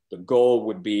lane. The goal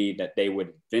would be that they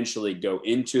would eventually go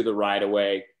into the right of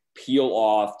way, peel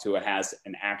off to it has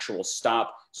an actual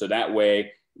stop. So that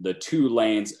way the 2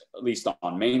 lanes, at least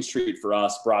on Main Street for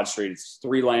us, Broad Street, it's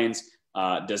 3 lanes,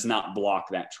 does not block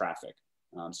that traffic.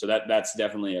 So that's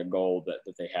definitely a goal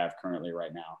that they have currently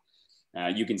right now.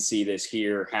 You can see this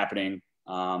here happening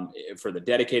for the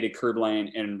dedicated curb lane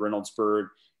in Reynoldsburg.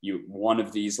 One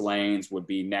of these lanes would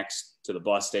be next to the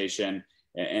bus station.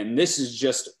 And this is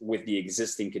just with the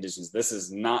existing conditions. This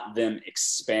is not them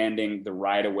expanding the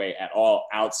right of way at all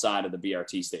outside of the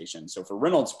BRT station. So for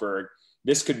Reynoldsburg,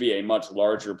 this could be a much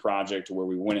larger project where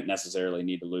we wouldn't necessarily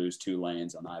need to lose 2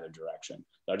 lanes on either direction.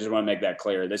 So I just want to make that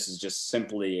clear. This is just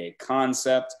simply a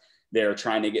concept. They're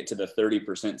trying to get to the 30%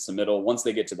 submittal. Once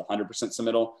they get to the 100%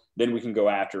 submittal, then we can go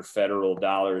after federal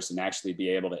dollars and actually be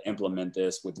able to implement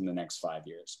this within the next 5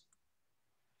 years.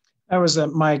 That was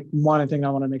my one thing I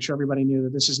want to make sure everybody knew,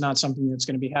 that this is not something that's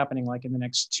going to be happening like in the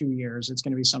next 2 years. It's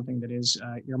going to be something that is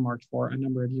earmarked for a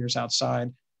number of years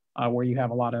outside, where you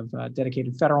have a lot of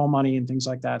dedicated federal money and things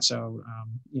like that. So,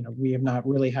 we have not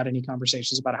really had any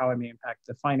conversations about how it may impact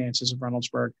the finances of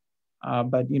Reynoldsburg.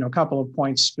 But, a couple of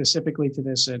points specifically to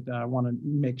this that I want to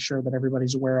make sure that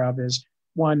everybody's aware of is,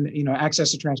 one,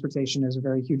 access to transportation is a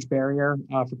very huge barrier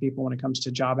for people when it comes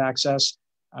to job access.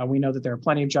 We know that there are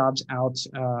plenty of jobs out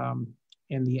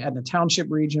in the Edna Township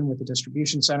region with the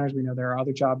distribution centers. We know there are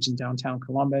other jobs in downtown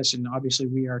Columbus, and obviously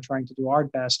we are trying to do our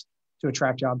best to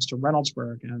attract jobs to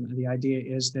Reynoldsburg. And the idea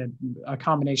is that a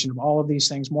combination of all of these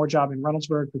things, more job in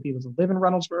Reynoldsburg for people to live in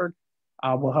Reynoldsburg,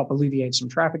 will help alleviate some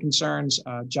traffic concerns.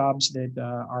 Jobs that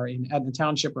are in Edna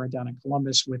Township or down in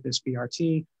Columbus with this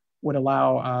BRT would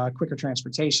allow quicker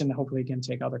transportation. Hopefully, can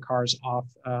take other cars off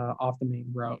the main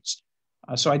roads.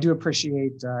 So I do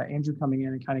appreciate Andrew coming in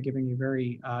and kind of giving a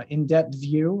very in-depth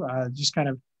view. Just kind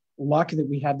of luck that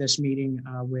we had this meeting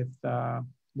with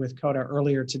COTA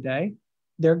earlier today.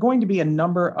 There are going to be a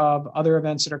number of other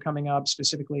events that are coming up,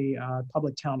 specifically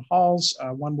public town halls.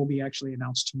 One will be actually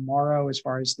announced tomorrow as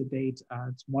far as the date.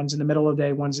 One's in the middle of the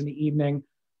day, one's in the evening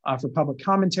for public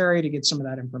commentary to get some of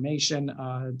that information,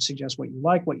 suggest what you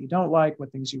like, what you don't like,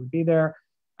 what things you would be there.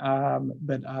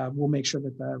 But we'll make sure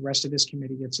that the rest of this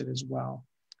committee gets it as well.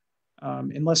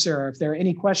 If there are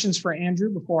any questions for Andrew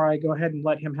before I go ahead and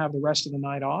let him have the rest of the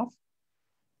night off.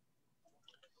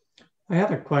 I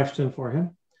have a question for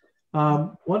him.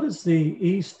 What is the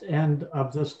east end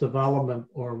of this development,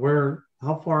 or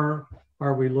how far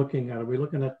are we looking at? Are we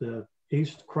looking at the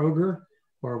East Kroger,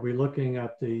 or are we looking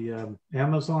at the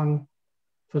Amazon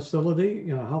facility?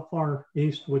 How far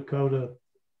east would COTA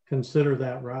consider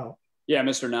that route? Yeah,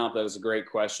 Mr. Knaup, that was a great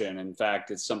question. In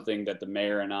fact, it's something that the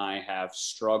mayor and I have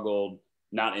struggled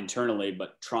not internally,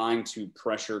 but trying to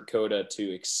pressure COTA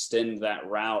to extend that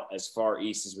route as far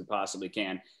east as we possibly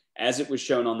can. As it was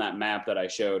shown on that map that I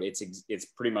showed, it's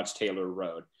pretty much Taylor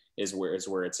Road is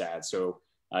where it's at. So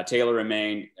Taylor and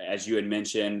Main, as you had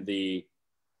mentioned, the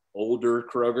older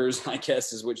Kroger's, I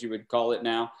guess is what you would call it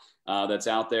now, that's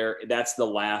out there. That's the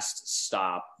last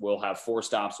stop. We'll have 4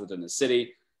 stops within the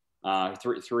city,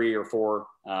 3 or 4,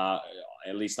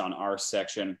 at least on our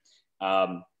section.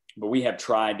 But we have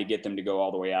tried to get them to go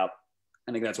all the way out.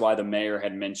 I think that's why the mayor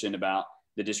had mentioned about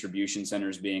the distribution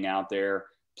centers being out there,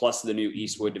 plus the new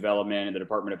Eastwood development and the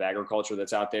Department of Agriculture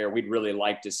that's out there. We'd really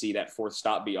like to see that 4th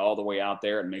stop be all the way out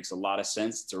there. It makes a lot of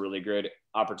sense. It's a really good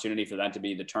opportunity for that to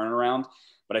be the turnaround.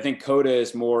 But I think COTA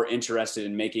is more interested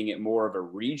in making it more of a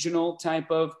regional type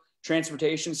of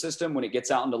transportation system when it gets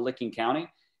out into Licking County.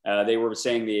 They were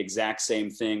saying the exact same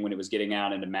thing when it was getting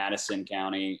out into Madison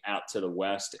County, out to the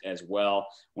west as well.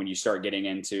 When you start getting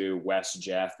into West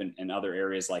Jeff and other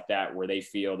areas like that, where they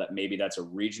feel that maybe that's a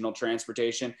regional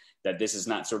transportation, that this is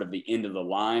not sort of the end of the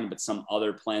line, but some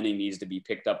other planning needs to be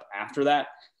picked up after that.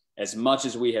 As much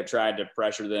as we have tried to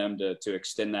pressure them to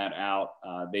extend that out,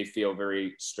 they feel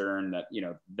very stern that, you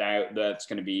know, that's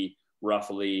going to be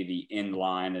roughly the end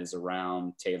line is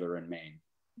around Taylor and Main.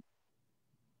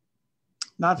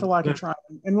 Not for lack of trying,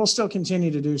 and we'll still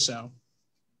continue to do so.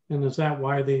 And is that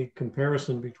why the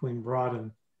comparison between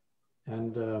Broad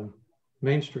and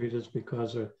Main Street is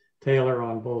because of Taylor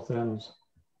on both ends?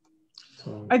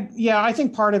 So. I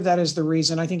think part of that is the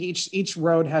reason. I think each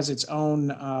road has its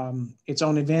own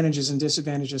advantages and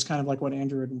disadvantages, kind of like what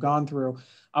Andrew had gone through.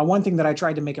 One thing that I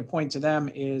tried to make a point to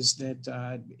them is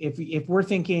that if we're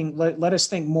thinking, let us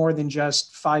think more than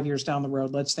just 5 years down the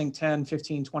road. Let's think 10,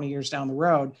 15, 20 years down the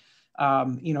road.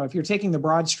 You know, if you're taking the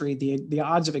Broad Street, the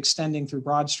odds of extending through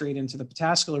Broad Street into the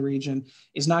Pataskala region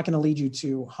is not going to lead you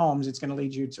to homes. It's going to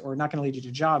lead you to, or not going to lead you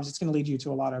to jobs. It's going to lead you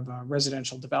to a lot of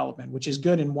residential development, which is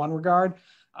good in one regard.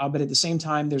 But at the same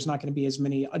time, there's not going to be as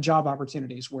many job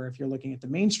opportunities, where if you're looking at the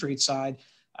Main Street side,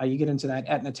 you get into that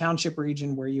Etna Township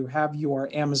region where you have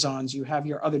your Amazons, you have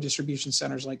your other distribution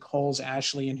centers like Kohl's,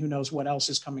 Ashley, and who knows what else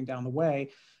is coming down the way.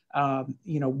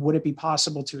 You know, would it be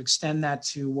possible to extend that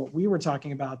to what we were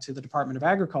talking about, to the Department of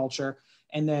Agriculture,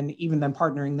 and then even then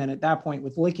partnering then at that point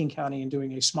with Licking County and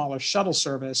doing a smaller shuttle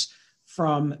service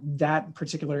from that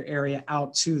particular area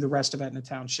out to the rest of Etna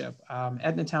Township?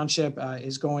 Etna Township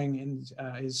is going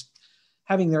and is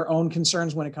having their own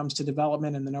concerns when it comes to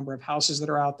development and the number of houses that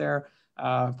are out there.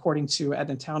 According to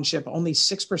Etna Township, only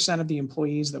 6% of the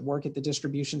employees that work at the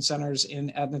distribution centers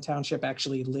in Etna Township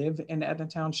actually live in Etna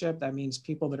Township. That means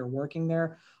people that are working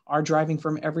there are driving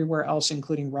from everywhere else,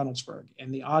 including Reynoldsburg.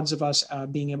 And the odds of us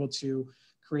being able to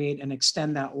create and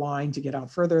extend that line to get out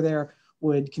further there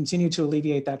would continue to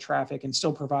alleviate that traffic and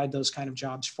still provide those kind of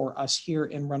jobs for us here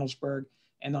in Reynoldsburg,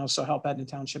 and also help Etna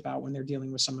Township out when they're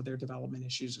dealing with some of their development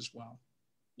issues as well.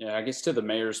 Yeah, I guess to the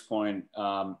mayor's point,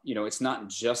 you know, it's not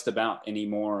just about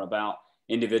anymore about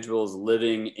individuals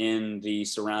living in the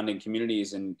surrounding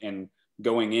communities and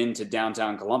going into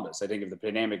downtown Columbus. I think if the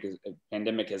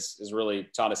pandemic has really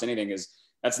taught us anything, is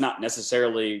that's not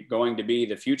necessarily going to be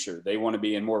the future. They want to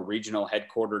be in more regional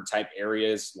headquartered type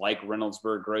areas like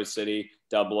Reynoldsburg, Grove City,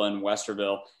 Dublin,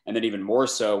 Westerville, and then even more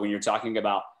so when you're talking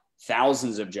about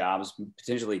thousands of jobs,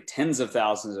 potentially tens of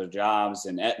thousands of jobs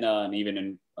in Etna and even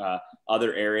in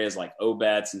other areas like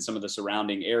Obetz and some of the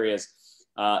surrounding areas,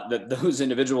 that those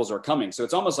individuals are coming. So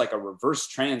it's almost like a reverse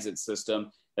transit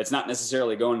system that's not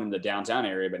necessarily going in the downtown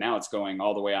area, but now it's going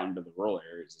all the way out into the rural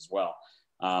areas as well.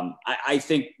 I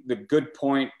think the good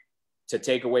point to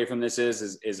take away from this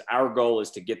is our goal is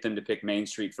to get them to pick Main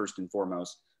Street first and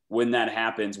foremost. When that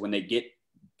happens, when they get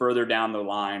further down the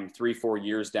line, 3-4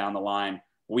 years down the line,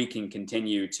 we can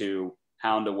continue to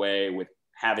hound away with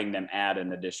having them add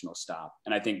an additional stop.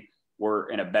 And I think we're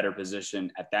in a better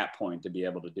position at that point to be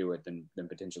able to do it than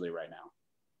potentially right now.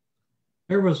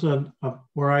 There was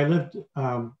where I lived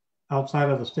outside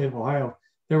of the state of Ohio,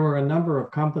 there were a number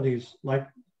of companies like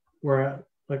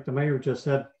the mayor just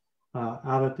said,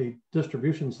 out at the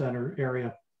distribution center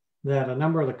area, that a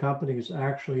number of the companies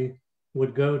actually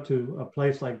would go to a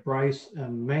place like Bryce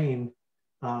and Maine,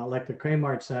 like the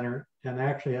Kmart Center, and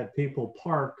actually had people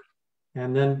park,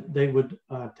 and then they would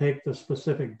take the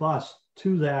specific bus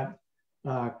to that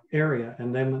area,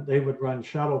 and then they would run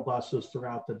shuttle buses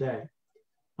throughout the day.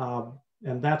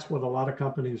 And that's what a lot of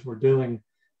companies were doing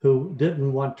who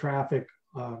didn't want traffic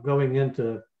going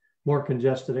into more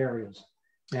congested areas.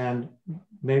 And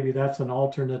maybe that's an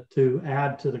alternate to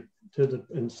add to the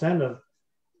incentive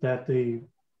that the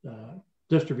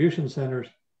distribution centers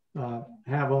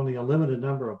have only a limited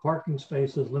number of parking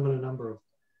spaces, limited number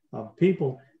of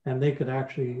people, and they could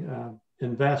actually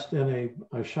invest in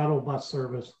a shuttle bus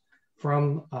service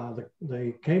from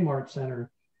the Kmart Center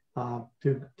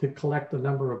to collect the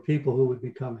number of people who would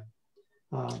be coming.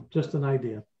 Just an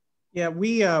idea. Yeah,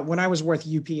 we when I was with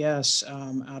UPS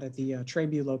out at the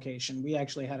Trayview location, we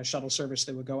actually had a shuttle service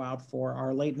that would go out for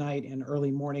our late night and early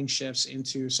morning shifts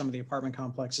into some of the apartment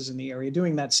complexes in the area,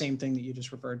 doing that same thing that you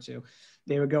just referred to.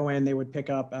 They would go in, they would pick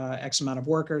up X amount of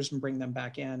workers and bring them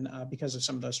back in because of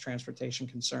some of those transportation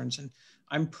concerns. And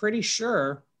I'm pretty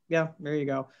sure, yeah, there you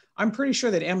go. I'm pretty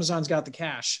sure that Amazon's got the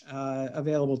cash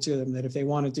available to them, that if they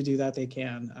wanted to do that, they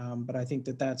can. But I think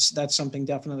that that's something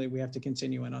definitely we have to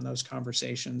continue in on those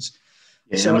conversations.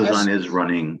 Yeah, so Amazon is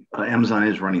running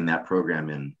that program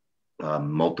in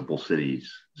multiple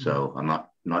cities. So I'm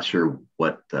not sure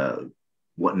what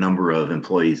number of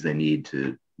employees they need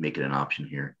to make it an option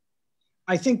here.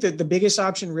 I think that the biggest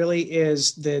option really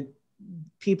is that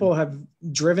people have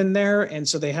driven there, and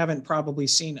so they haven't probably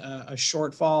seen a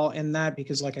shortfall in that,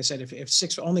 because like I said,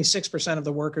 if only 6% of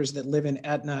the workers that live in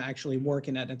Etna actually work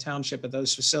in Etna Township at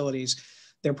those facilities,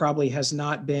 there probably has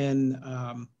not been,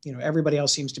 everybody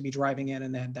else seems to be driving in,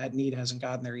 and that need hasn't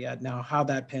gotten there yet. Now, how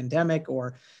that pandemic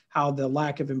or how the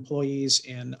lack of employees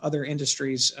in other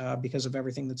industries because of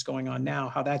everything that's going on now,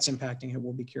 how that's impacting it,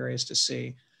 we'll be curious to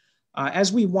see.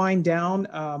 As we wind down,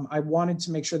 I wanted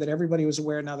to make sure that everybody was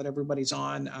aware, now that everybody's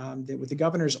on, that with the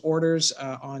governor's orders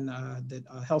on that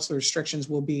health restrictions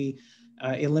will be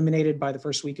eliminated by the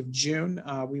first week of June.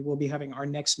 We will be having our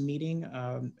next meeting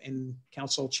in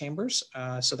council chambers.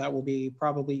 So that will be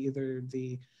probably either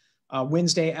the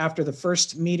Wednesday after the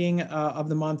first meeting of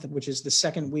the month, which is the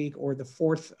second week, or the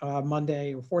fourth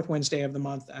Monday or fourth Wednesday of the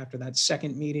month after that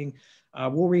second meeting.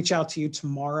 We'll reach out to you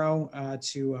tomorrow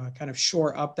to kind of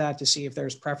shore up that, to see if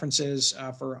there's preferences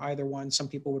for either one. Some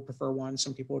people would prefer one,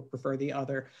 some people would prefer the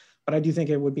other. But I do think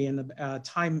it would be in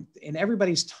the in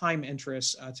everybody's time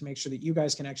interest to make sure that you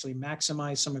guys can actually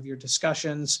maximize some of your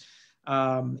discussions,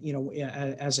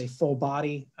 as a full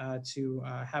body, to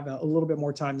have a little bit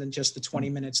more time than just the 20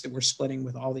 minutes that we're splitting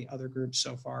with all the other groups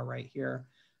so far right here.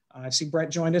 I see Brett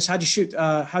joined us. How'd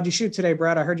you shoot today,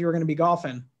 Brett? I heard you were going to be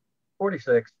golfing.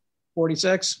 46.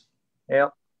 46?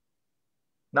 Yep.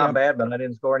 Not bad, but I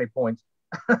didn't score any points.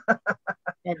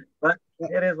 But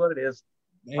it is what it is.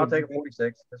 I'll take a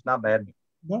 46. It's not bad.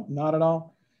 No, not at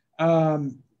all.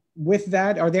 With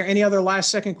that, are there any other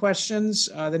last second questions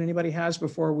that anybody has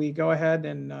before we go ahead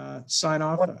and sign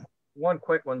off? One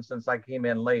quick one, since I came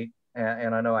in late,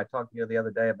 and I know I talked to you the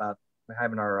other day about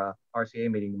having our RCA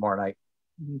meeting tomorrow night.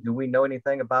 Mm-hmm. Do we know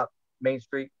anything about Main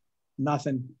Street?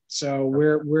 Nothing. So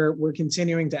we're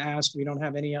continuing to ask. We don't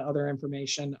have any other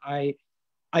information. I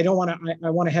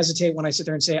want to hesitate when I sit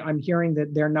there and say I'm hearing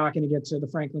that they're not going to get to the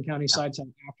Franklin County side till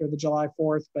after the July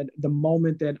 4th. But the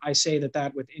moment that I say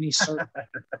that with any certainty,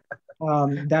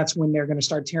 that's when they're going to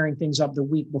start tearing things up the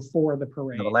week before the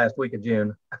parade. The last week of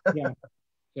June. Yeah.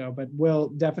 So, but we'll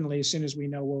definitely, as soon as we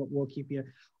know, we'll keep you.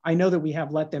 I know that we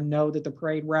have let them know that the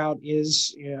parade route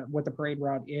is what the parade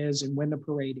route is and when the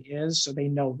parade is, so they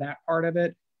know that part of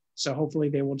it. So hopefully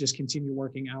they will just continue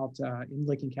working out in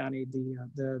Licking County.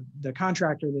 The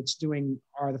contractor that's doing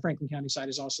the Franklin County side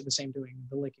is also the same doing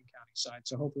the Licking County side.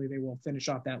 So hopefully they will finish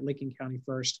off that Licking County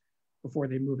first before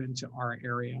they move into our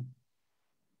area.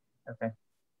 Okay.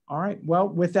 All right. Well,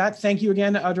 with that, thank you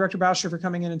again, Director Boucher, for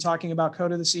coming in and talking about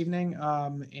COTA this evening.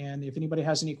 And if anybody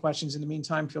has any questions in the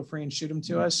meantime, feel free and shoot them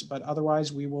to us. But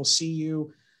otherwise, we will see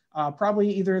you probably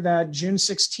either that June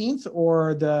 16th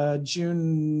or the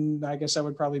June, I guess that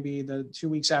would probably be the 2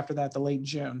 weeks after that, the late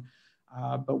June.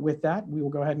 But with that, we will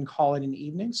go ahead and call it an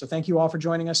evening. So thank you all for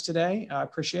joining us today. I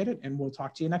appreciate it. And we'll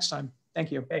talk to you next time.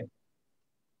 Thank you. Okay.